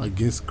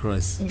 Against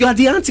Christ. You are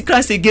the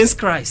Antichrist against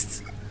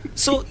Christ.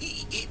 So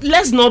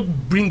let's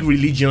not bring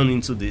religion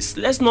into this.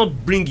 Let's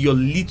not bring your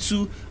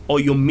little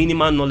or your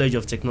minimal knowledge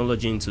of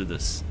technology into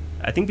this.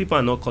 I think people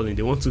are not calling.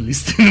 They want to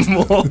listen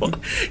more.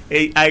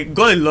 I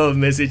got a lot of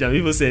message and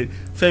people said,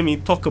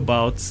 Femi, talk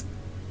about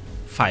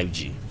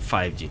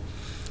 5G.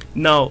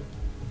 Now,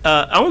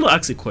 I want to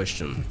ask a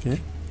question.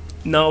 Okay.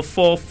 Now,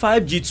 for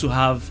 5G to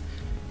have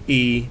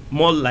a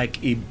more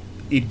like a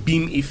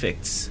beam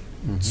effect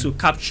to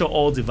capture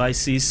all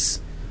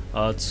devices,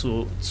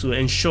 to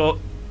ensure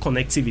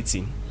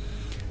connectivity,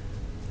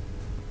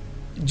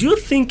 do you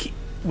think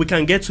we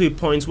can get to a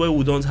point where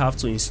we don't have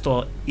to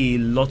install a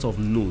lot of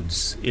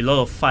nodes, a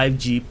lot of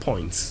 5G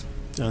points,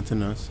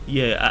 antennas?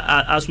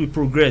 Yeah, as we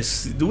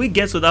progress, do we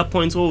get to that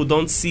point where we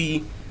don't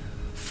see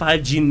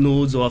 5G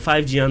nodes or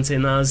 5G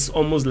antennas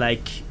almost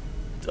like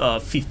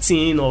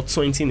 15 or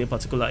 20 in a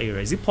particular area?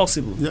 Is it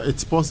possible? Yeah,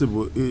 it's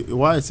possible.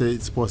 Why I say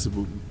it's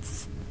possible,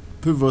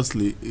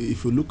 previously,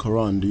 if you look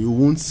around, you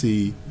won't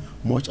see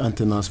much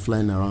antennas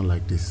flying around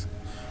like this.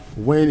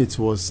 when it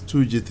was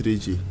 2G,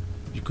 3G,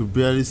 you could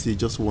barely see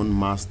just one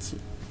mast,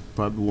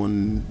 probably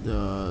one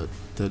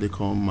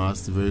telecom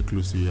mast very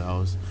close to your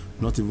house,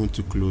 not even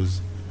too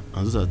close,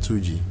 and those are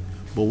 2G.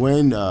 But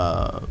when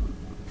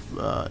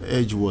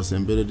Edge was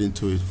embedded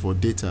into it for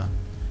data,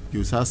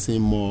 you start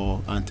seeing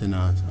more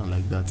antennas and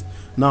like that.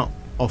 Now,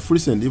 of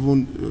recent,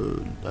 even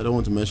I don't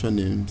want to mention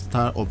them,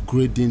 start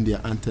upgrading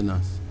their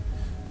antennas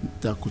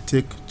that could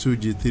take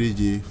 2G,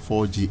 3G,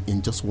 4G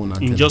in just one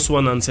antenna. In just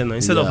one antenna,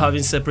 instead of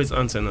having separate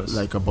antennas.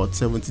 Like about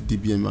 70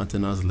 dBm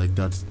antennas like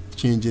that,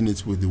 changing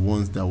it with the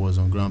ones that was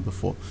on ground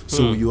before.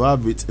 So you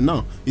have it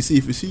now. You see,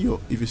 if you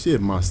see a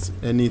mast,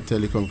 any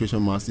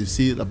telecommunication mast, you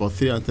see about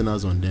 3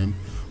 antennas on them.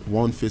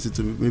 One faces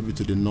to maybe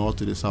to the north,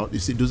 to the south. You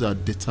see, those are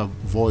data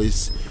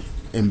voice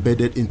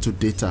embedded into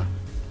data.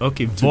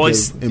 Okay,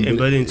 voice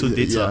embedded into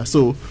data. Yeah.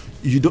 So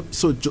you don't.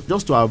 So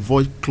just to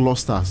avoid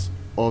clusters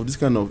of this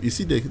kind of, you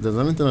see, there's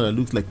an antenna that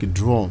looks like a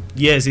drum.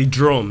 Yes, a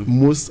drum.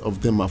 Most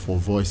of them are for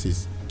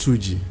voices.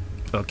 2G.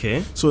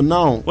 Okay. So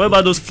now, what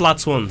about those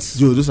flat ones?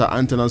 Those are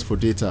antennas for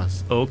data.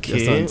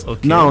 Okay.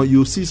 Okay. Now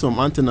you see some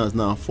antennas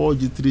now,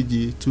 4G,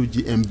 3G,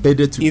 2G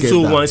embedded together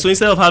into one. So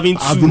instead of having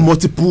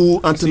multiple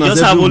antennas, so you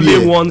just have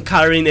only one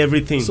carrying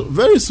everything. So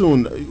very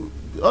soon,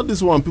 all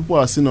this one people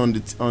are seeing on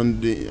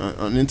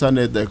the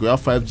internet, like we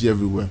have 5G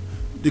everywhere.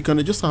 They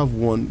can just have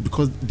one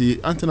because the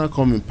antenna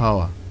come in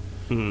power.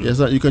 Yes,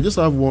 you can just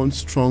have one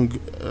strong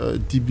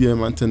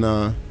dBm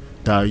antenna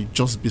that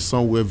just be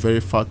somewhere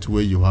very far to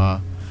where you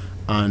are,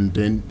 and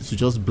then to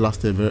just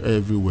blast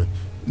everywhere.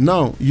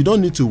 Now you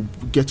don't need to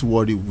get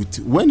worried with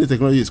when the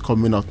technology is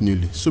coming out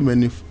newly. So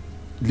many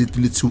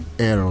little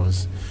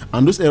errors,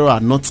 and those errors are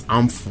not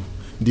harmful.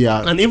 They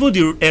are, and even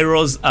the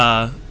errors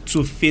are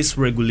to face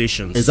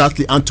regulations.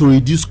 Exactly, and to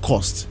reduce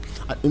cost.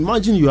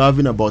 Imagine you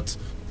having about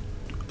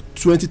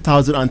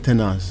 20,000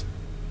 antennas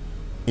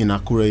in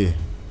Akure.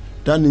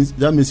 That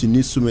means you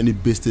need so many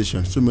base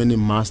stations, so many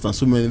masts, and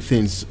so many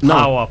things.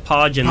 Now,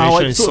 power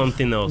generation is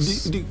something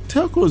else. The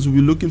telcos will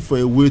be looking for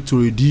a way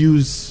to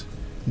reduce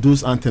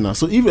those antennas.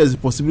 So if there's a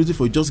possibility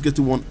for just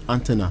getting one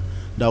antenna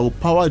that will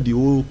power the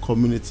whole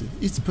community,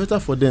 it's better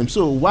for them.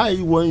 So why are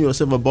you worrying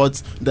yourself about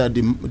that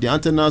the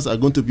antennas are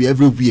going to be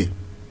everywhere?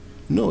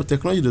 No,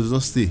 technology does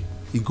not stay.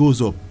 It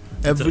goes up.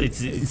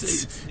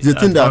 It's the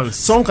thing that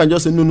someone can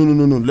just say, no,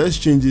 let's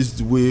change this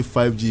the way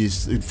 5G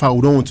is. If I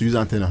don't want to use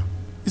antenna,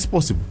 it's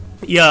possible.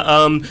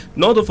 Yeah,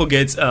 not to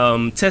forget,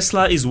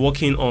 Tesla is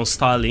working on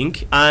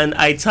Starlink, and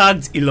I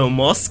tagged Elon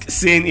Musk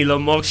saying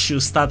Elon Musk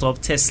should start up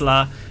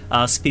Tesla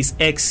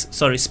SpaceX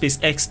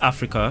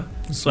Africa.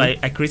 So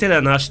I created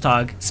an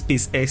hashtag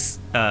SpaceX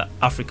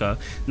Africa.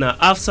 Now,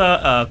 after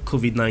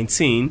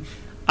COVID-19,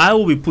 I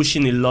will be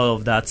pushing a lot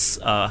of that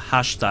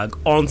hashtag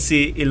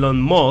until Elon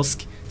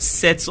Musk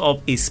sets up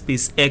a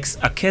SpaceX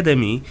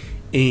Academy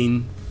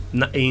in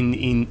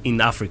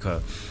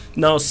Africa.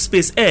 Now,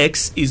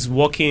 SpaceX is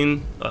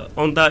working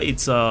under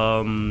its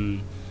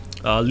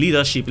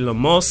leadership, Elon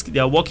Musk. They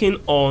are working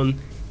on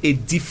a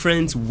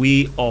different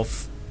way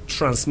of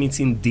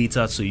transmitting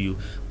data to you.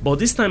 But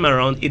this time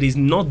around, it is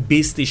not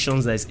base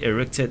stations that is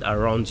erected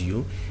around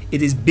you.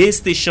 It is base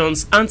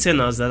stations,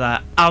 antennas that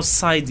are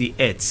outside the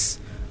Earth.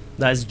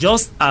 That is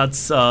just at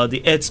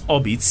the Earth's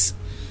orbits.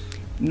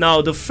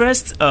 Now, the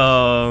first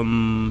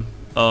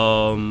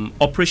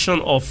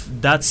operation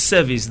of that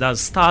service,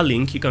 that's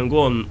Starlink. You can go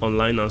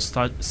online and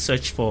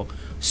search for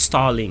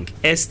Starlink,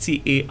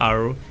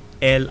 Starlink,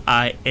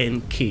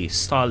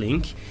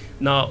 Starlink.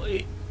 Now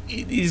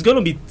it's going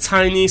to be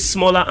tiny,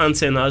 smaller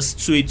antennas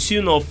to a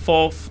tune of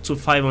 400 to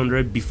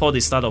 500 before they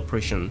start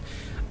operation.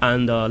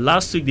 And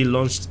last week they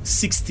launched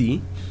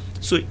 60.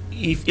 So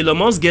if Elon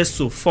Musk gets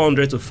to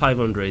 400 to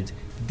 500,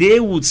 they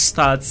would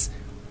start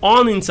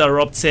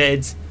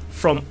uninterrupted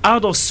from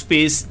out of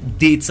space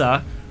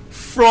data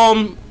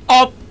from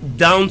up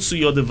down to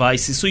your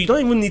devices. So you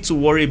don't even need to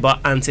worry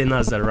about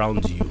antennas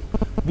around you.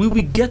 We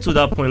will get to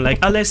that point. Like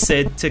Alex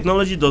said,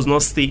 technology does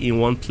not stay in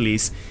one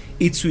place.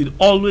 It will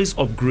always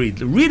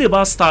upgrade. Read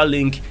about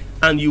Starlink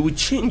and you will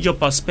change your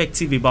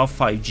perspective about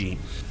 5G.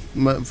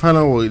 My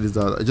final word is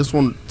that I just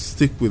want to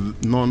stick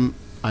with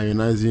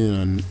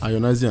non-ionizing and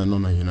ionizing and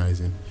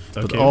non-ionizing.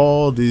 Okay. But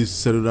all these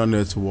cellular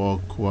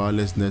network,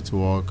 wireless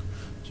network,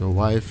 your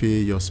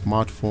Wi-Fi, your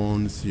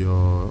smartphones,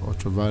 your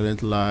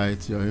ultraviolet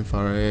light, your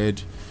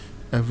infrared,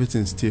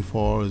 everything still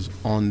falls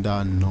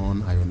under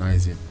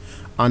non-ionizing.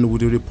 And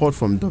with the report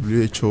from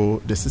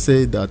WHO, they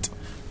say that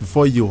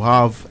before you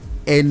have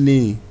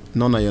any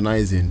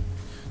non-ionizing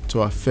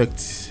to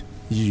affect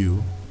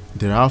you,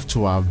 there have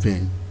to have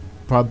been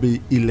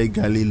probably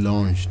illegally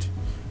launched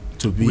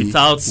to be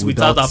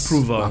without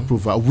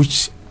approval,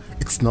 which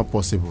it's not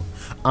possible.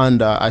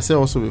 And I said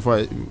also before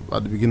at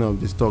the beginning of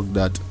this talk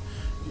that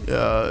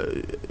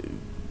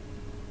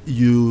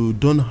you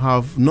don't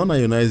have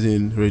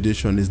non-ionizing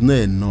radiation is not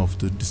enough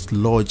to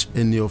dislodge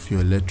any of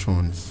your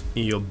electrons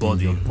in your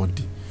body.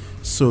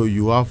 So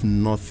you have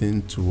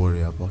nothing to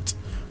worry about.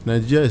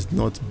 Nigeria is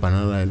not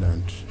Banana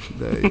Island.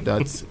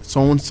 That's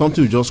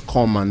something will just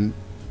come and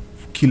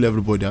kill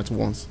everybody at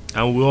once.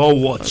 And we all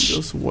And watch.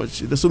 just watch.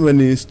 There's so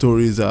many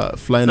stories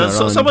flying Now, around.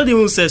 so somebody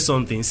even said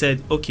something.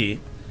 Said, okay,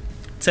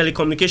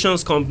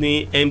 telecommunications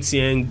company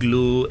MTN,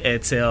 Glo,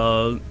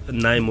 Airtel,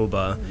 Nine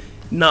Mobile.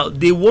 Now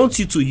they want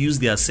you to use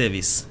their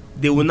service.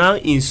 They will now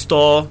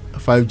install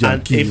 5G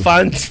and kill you.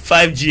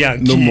 5G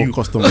and No kill more you.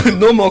 customers.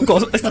 No more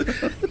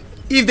customers.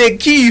 If they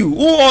kill you,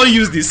 who all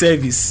use the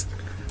service?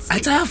 I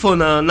tell you for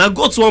now. Now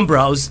go to one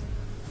browse.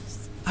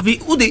 I mean,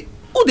 who they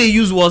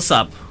use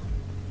WhatsApp?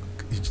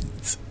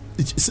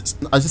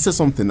 I just said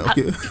something.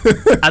 Okay.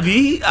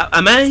 Abi,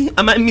 am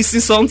I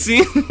missing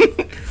something?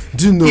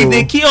 Do you know? If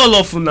they kill all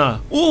of una,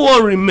 who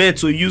will remain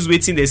to use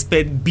waiting they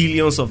spend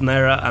billions of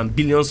naira and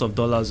billions of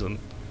dollars on?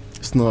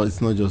 It's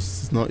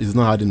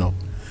not adding up.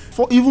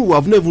 For even we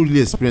have never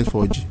really experienced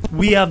 4G.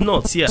 We have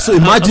not, yeah. So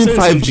imagine I'll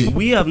tell you 5G. something.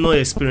 We have not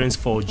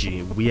experienced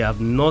 4G. We have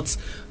not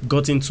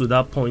gotten to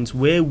that point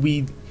where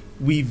we've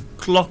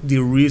clocked the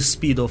real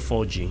speed of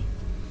 4G.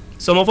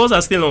 Some of us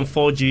are still on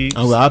 4G.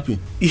 And we're happy.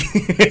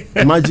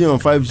 Imagine on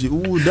 5G, who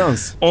will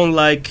dance?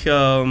 Unlike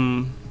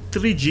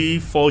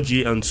 3G,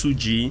 4G, and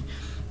 2G,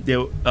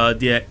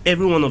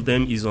 every one of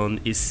them is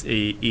on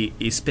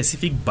a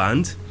specific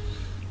band.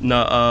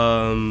 Now,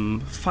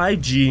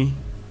 5G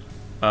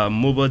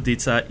mobile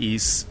data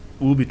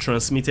will be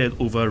transmitted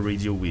over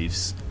radio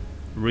waves.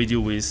 Radio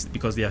waves,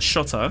 because they are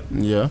shorter.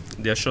 Yeah.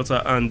 They are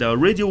shorter, and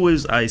radio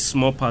waves are a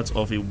small part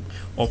of a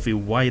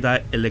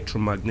wider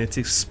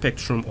electromagnetic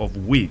spectrum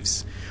of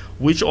waves,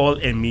 which all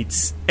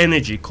emits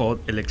energy called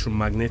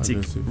electromagnetic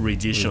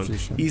radiation.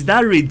 Is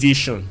that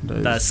radiation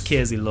that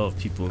scares a lot of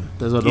people?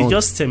 It's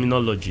just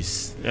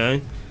terminologies.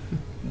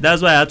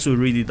 That's why I had to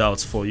read it out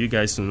for you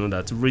guys to know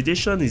that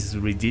radiation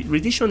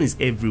is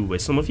everywhere.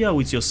 Some of you are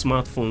with your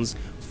smartphones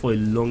for a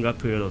longer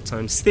period of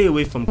time. Stay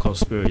away from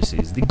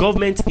conspiracies. The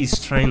government is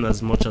trying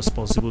as much as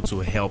possible to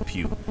help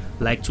you,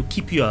 like to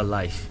keep you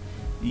alive.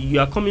 You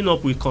are coming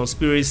up with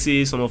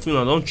conspiracies. Some of you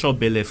don't chop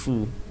belly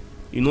full.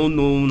 You know,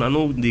 I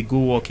know they go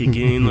work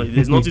again.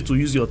 There's nothing to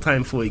use your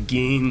time for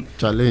again.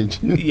 Challenge.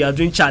 You are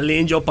doing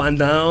challenge up and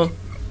down.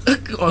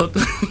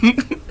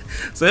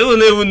 So you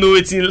don't even know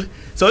it.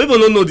 Some people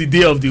don't know the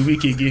day of the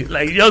week again.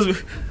 Like you just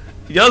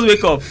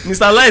wake up.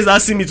 Mr. Lai is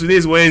asking me today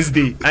is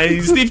Wednesday, and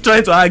he's still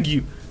trying to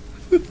argue.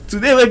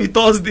 Today may be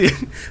Thursday.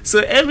 So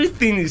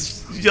everything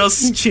is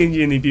just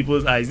changing in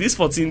people's eyes. This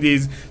 14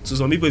 days to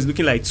some people is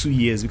looking like 2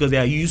 years because they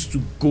are used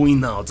to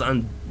going out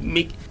and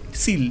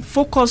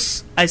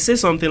focus. I said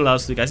something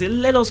last week. I said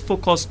let us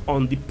focus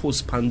on the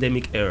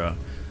post-pandemic era.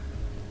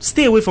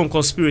 Stay away from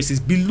conspiracies.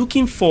 Be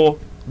looking for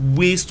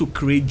ways to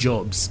create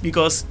jobs,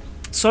 because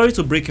sorry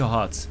to break your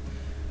heart,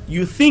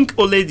 you think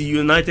only the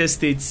United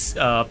States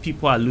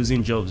people are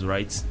losing jobs,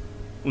 right?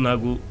 Una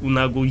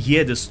go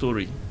hear the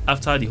story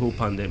after the whole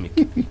pandemic.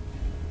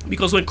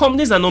 Because when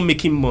companies are not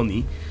making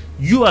money,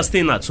 you are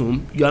staying at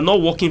home, you are not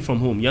working from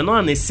home, you are not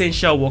an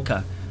essential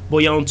worker, but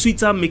you're on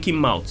Twitter making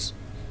mouths.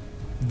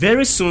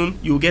 Very soon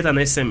you'll get an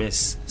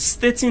SMS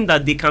stating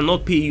that they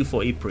cannot pay you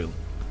for April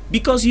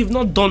because you've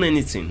not done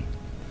anything.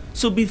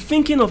 So be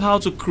thinking of how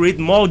to create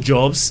more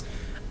jobs,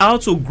 how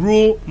to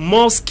grow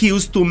more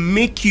skills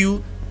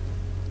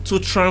to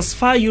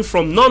transfer you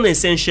from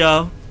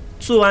non-essential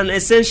to an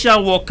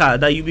essential worker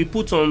that you be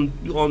put on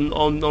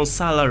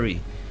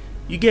salary.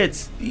 You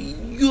get,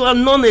 you are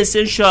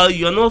non-essential.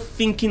 You are not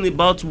thinking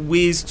about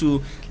ways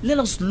to let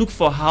us look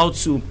for how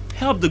to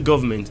help the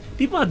government.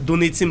 People are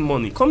donating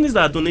money. Companies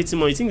that are donating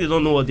money, you think they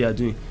don't know what they are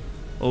doing?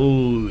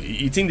 Oh,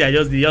 you think they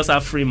just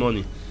have free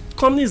money?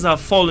 Companies are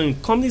following.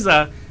 Companies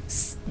are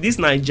this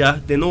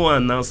Niger. They no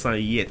one announce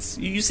yet.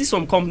 You see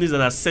some companies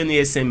that are sending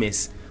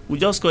SMS. We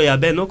just call you, I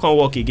bet no can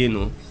work again.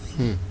 No.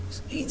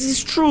 It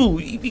is true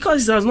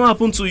because it has not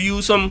happened to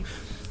you.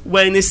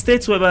 We're in a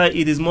state whereby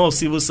it is more of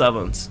civil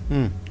servants.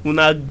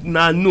 Una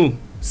no,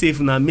 say if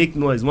una make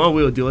noise one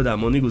way or the other,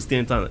 money go stay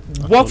in town.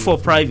 Work for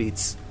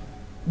private.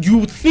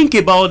 You think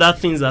about other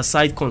things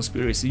aside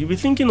conspiracy. You'll be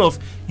thinking of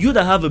you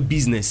that have a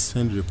business.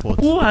 Send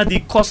reports. Who are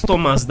the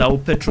customers that will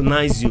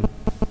patronize you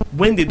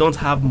when they don't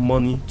have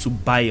money to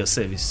buy your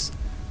service?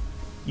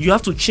 You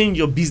have to change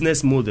your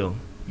business model.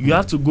 You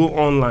have to go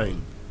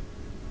online.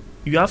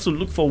 You have to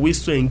look for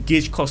ways to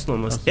engage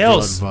customers.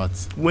 Else,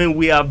 when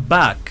we are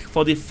back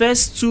for the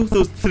first 2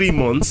 to 3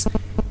 months,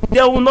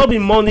 there will not be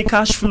money,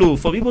 cash flow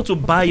for people to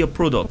buy your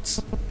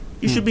products.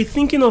 You should be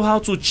thinking of how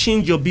to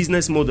change your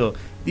business model.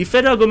 The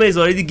federal government is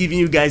already giving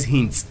you guys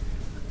hints.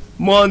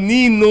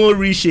 Money no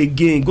reach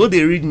again. Go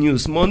dey read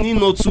news. Money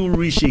no too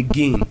reach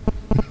again.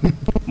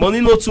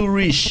 Money no too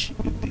reach.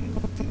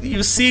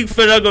 You see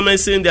federal government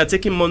saying they are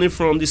taking money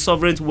from the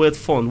Sovereign Wealth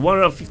Fund,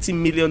 $150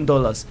 million.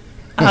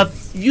 Have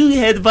you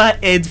ever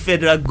heard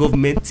federal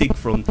government take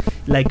from,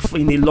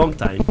 in a long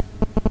time?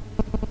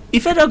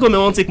 If federal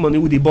government won't take money,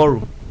 will they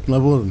borrow?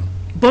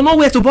 But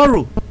nowhere to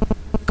borrow.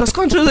 Because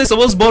countries are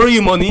supposed to borrow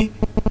you money.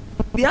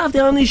 They have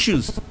their own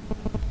issues.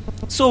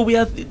 So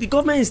the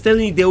government is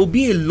telling you there will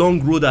be a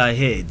long road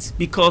ahead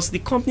because the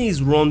company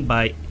is run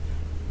by,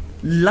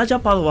 larger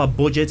part of our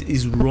budget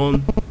is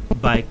run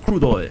by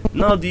crude oil.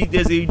 Now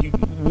there's a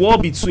war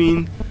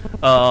between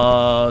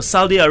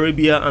Saudi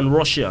Arabia and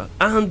Russia,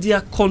 and they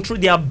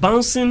are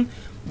bouncing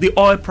the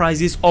oil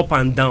prices up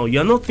and down.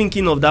 You're not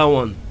thinking of that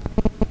one.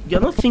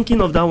 You're not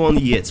thinking of that one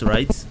yet,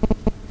 right?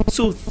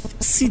 So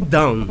sit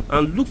down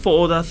and look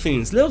for other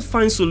things. Let's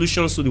find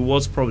solutions to the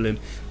world's problem.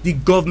 The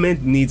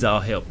government needs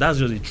our help. That's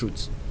just the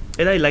truth.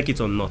 Whether you like it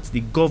or not,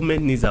 the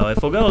government needs our help.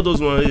 Forget all those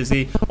ones they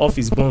say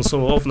office burn,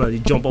 so off now they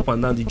jump up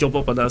and down,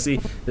 say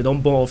they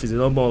don't burn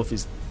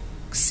office.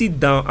 Sit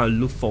down and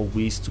look for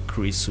ways to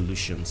create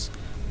solutions,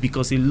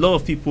 because a lot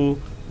of people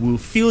will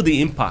feel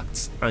the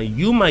impact, and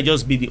you might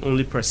just be the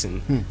only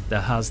person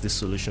that has the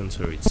solution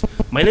to it.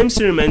 My name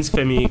still remains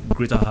Femi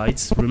Greater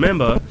Heights.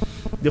 Remember,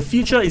 the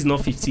future is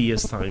not 50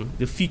 years time.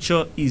 The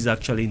future is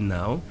actually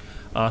now.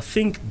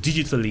 Think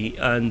digitally,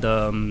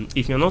 and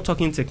if you're not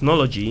talking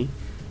technology,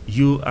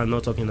 you are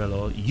not talking at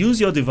all. Use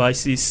your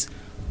devices.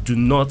 Do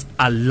not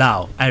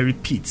allow, I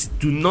repeat,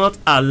 do not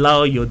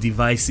allow your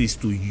devices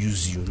to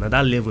use you. Now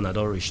that level not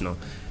original.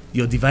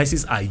 Your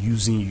devices are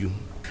using you.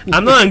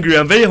 I'm not angry,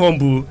 I'm very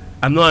humble.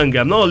 I'm not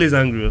always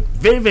angry.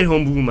 Very, very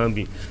humble human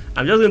being.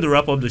 I'm just going to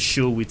wrap up the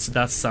show with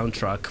that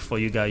soundtrack for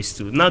you guys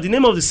too. Now the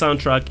name of the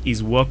soundtrack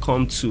is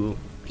Welcome to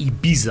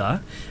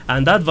Ibiza,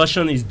 and that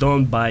version is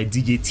done by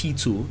DJ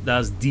Tito.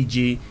 That's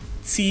DJ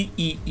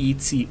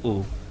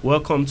Teeto.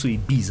 Welcome to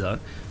Ibiza.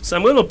 So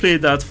I'm going to play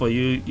that for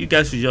you. You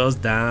guys should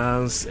just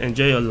dance,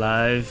 enjoy your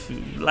life.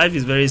 Life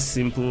is very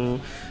simple.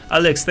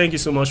 Alex, thank you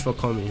so much for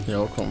coming.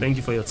 You're welcome. Thank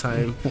you for your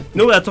time.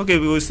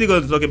 We're still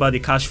going to talk about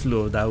the cash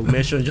flow that we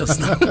mentioned just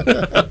now.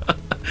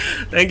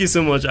 Thank you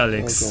so much,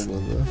 Alex.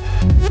 Welcome,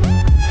 brother.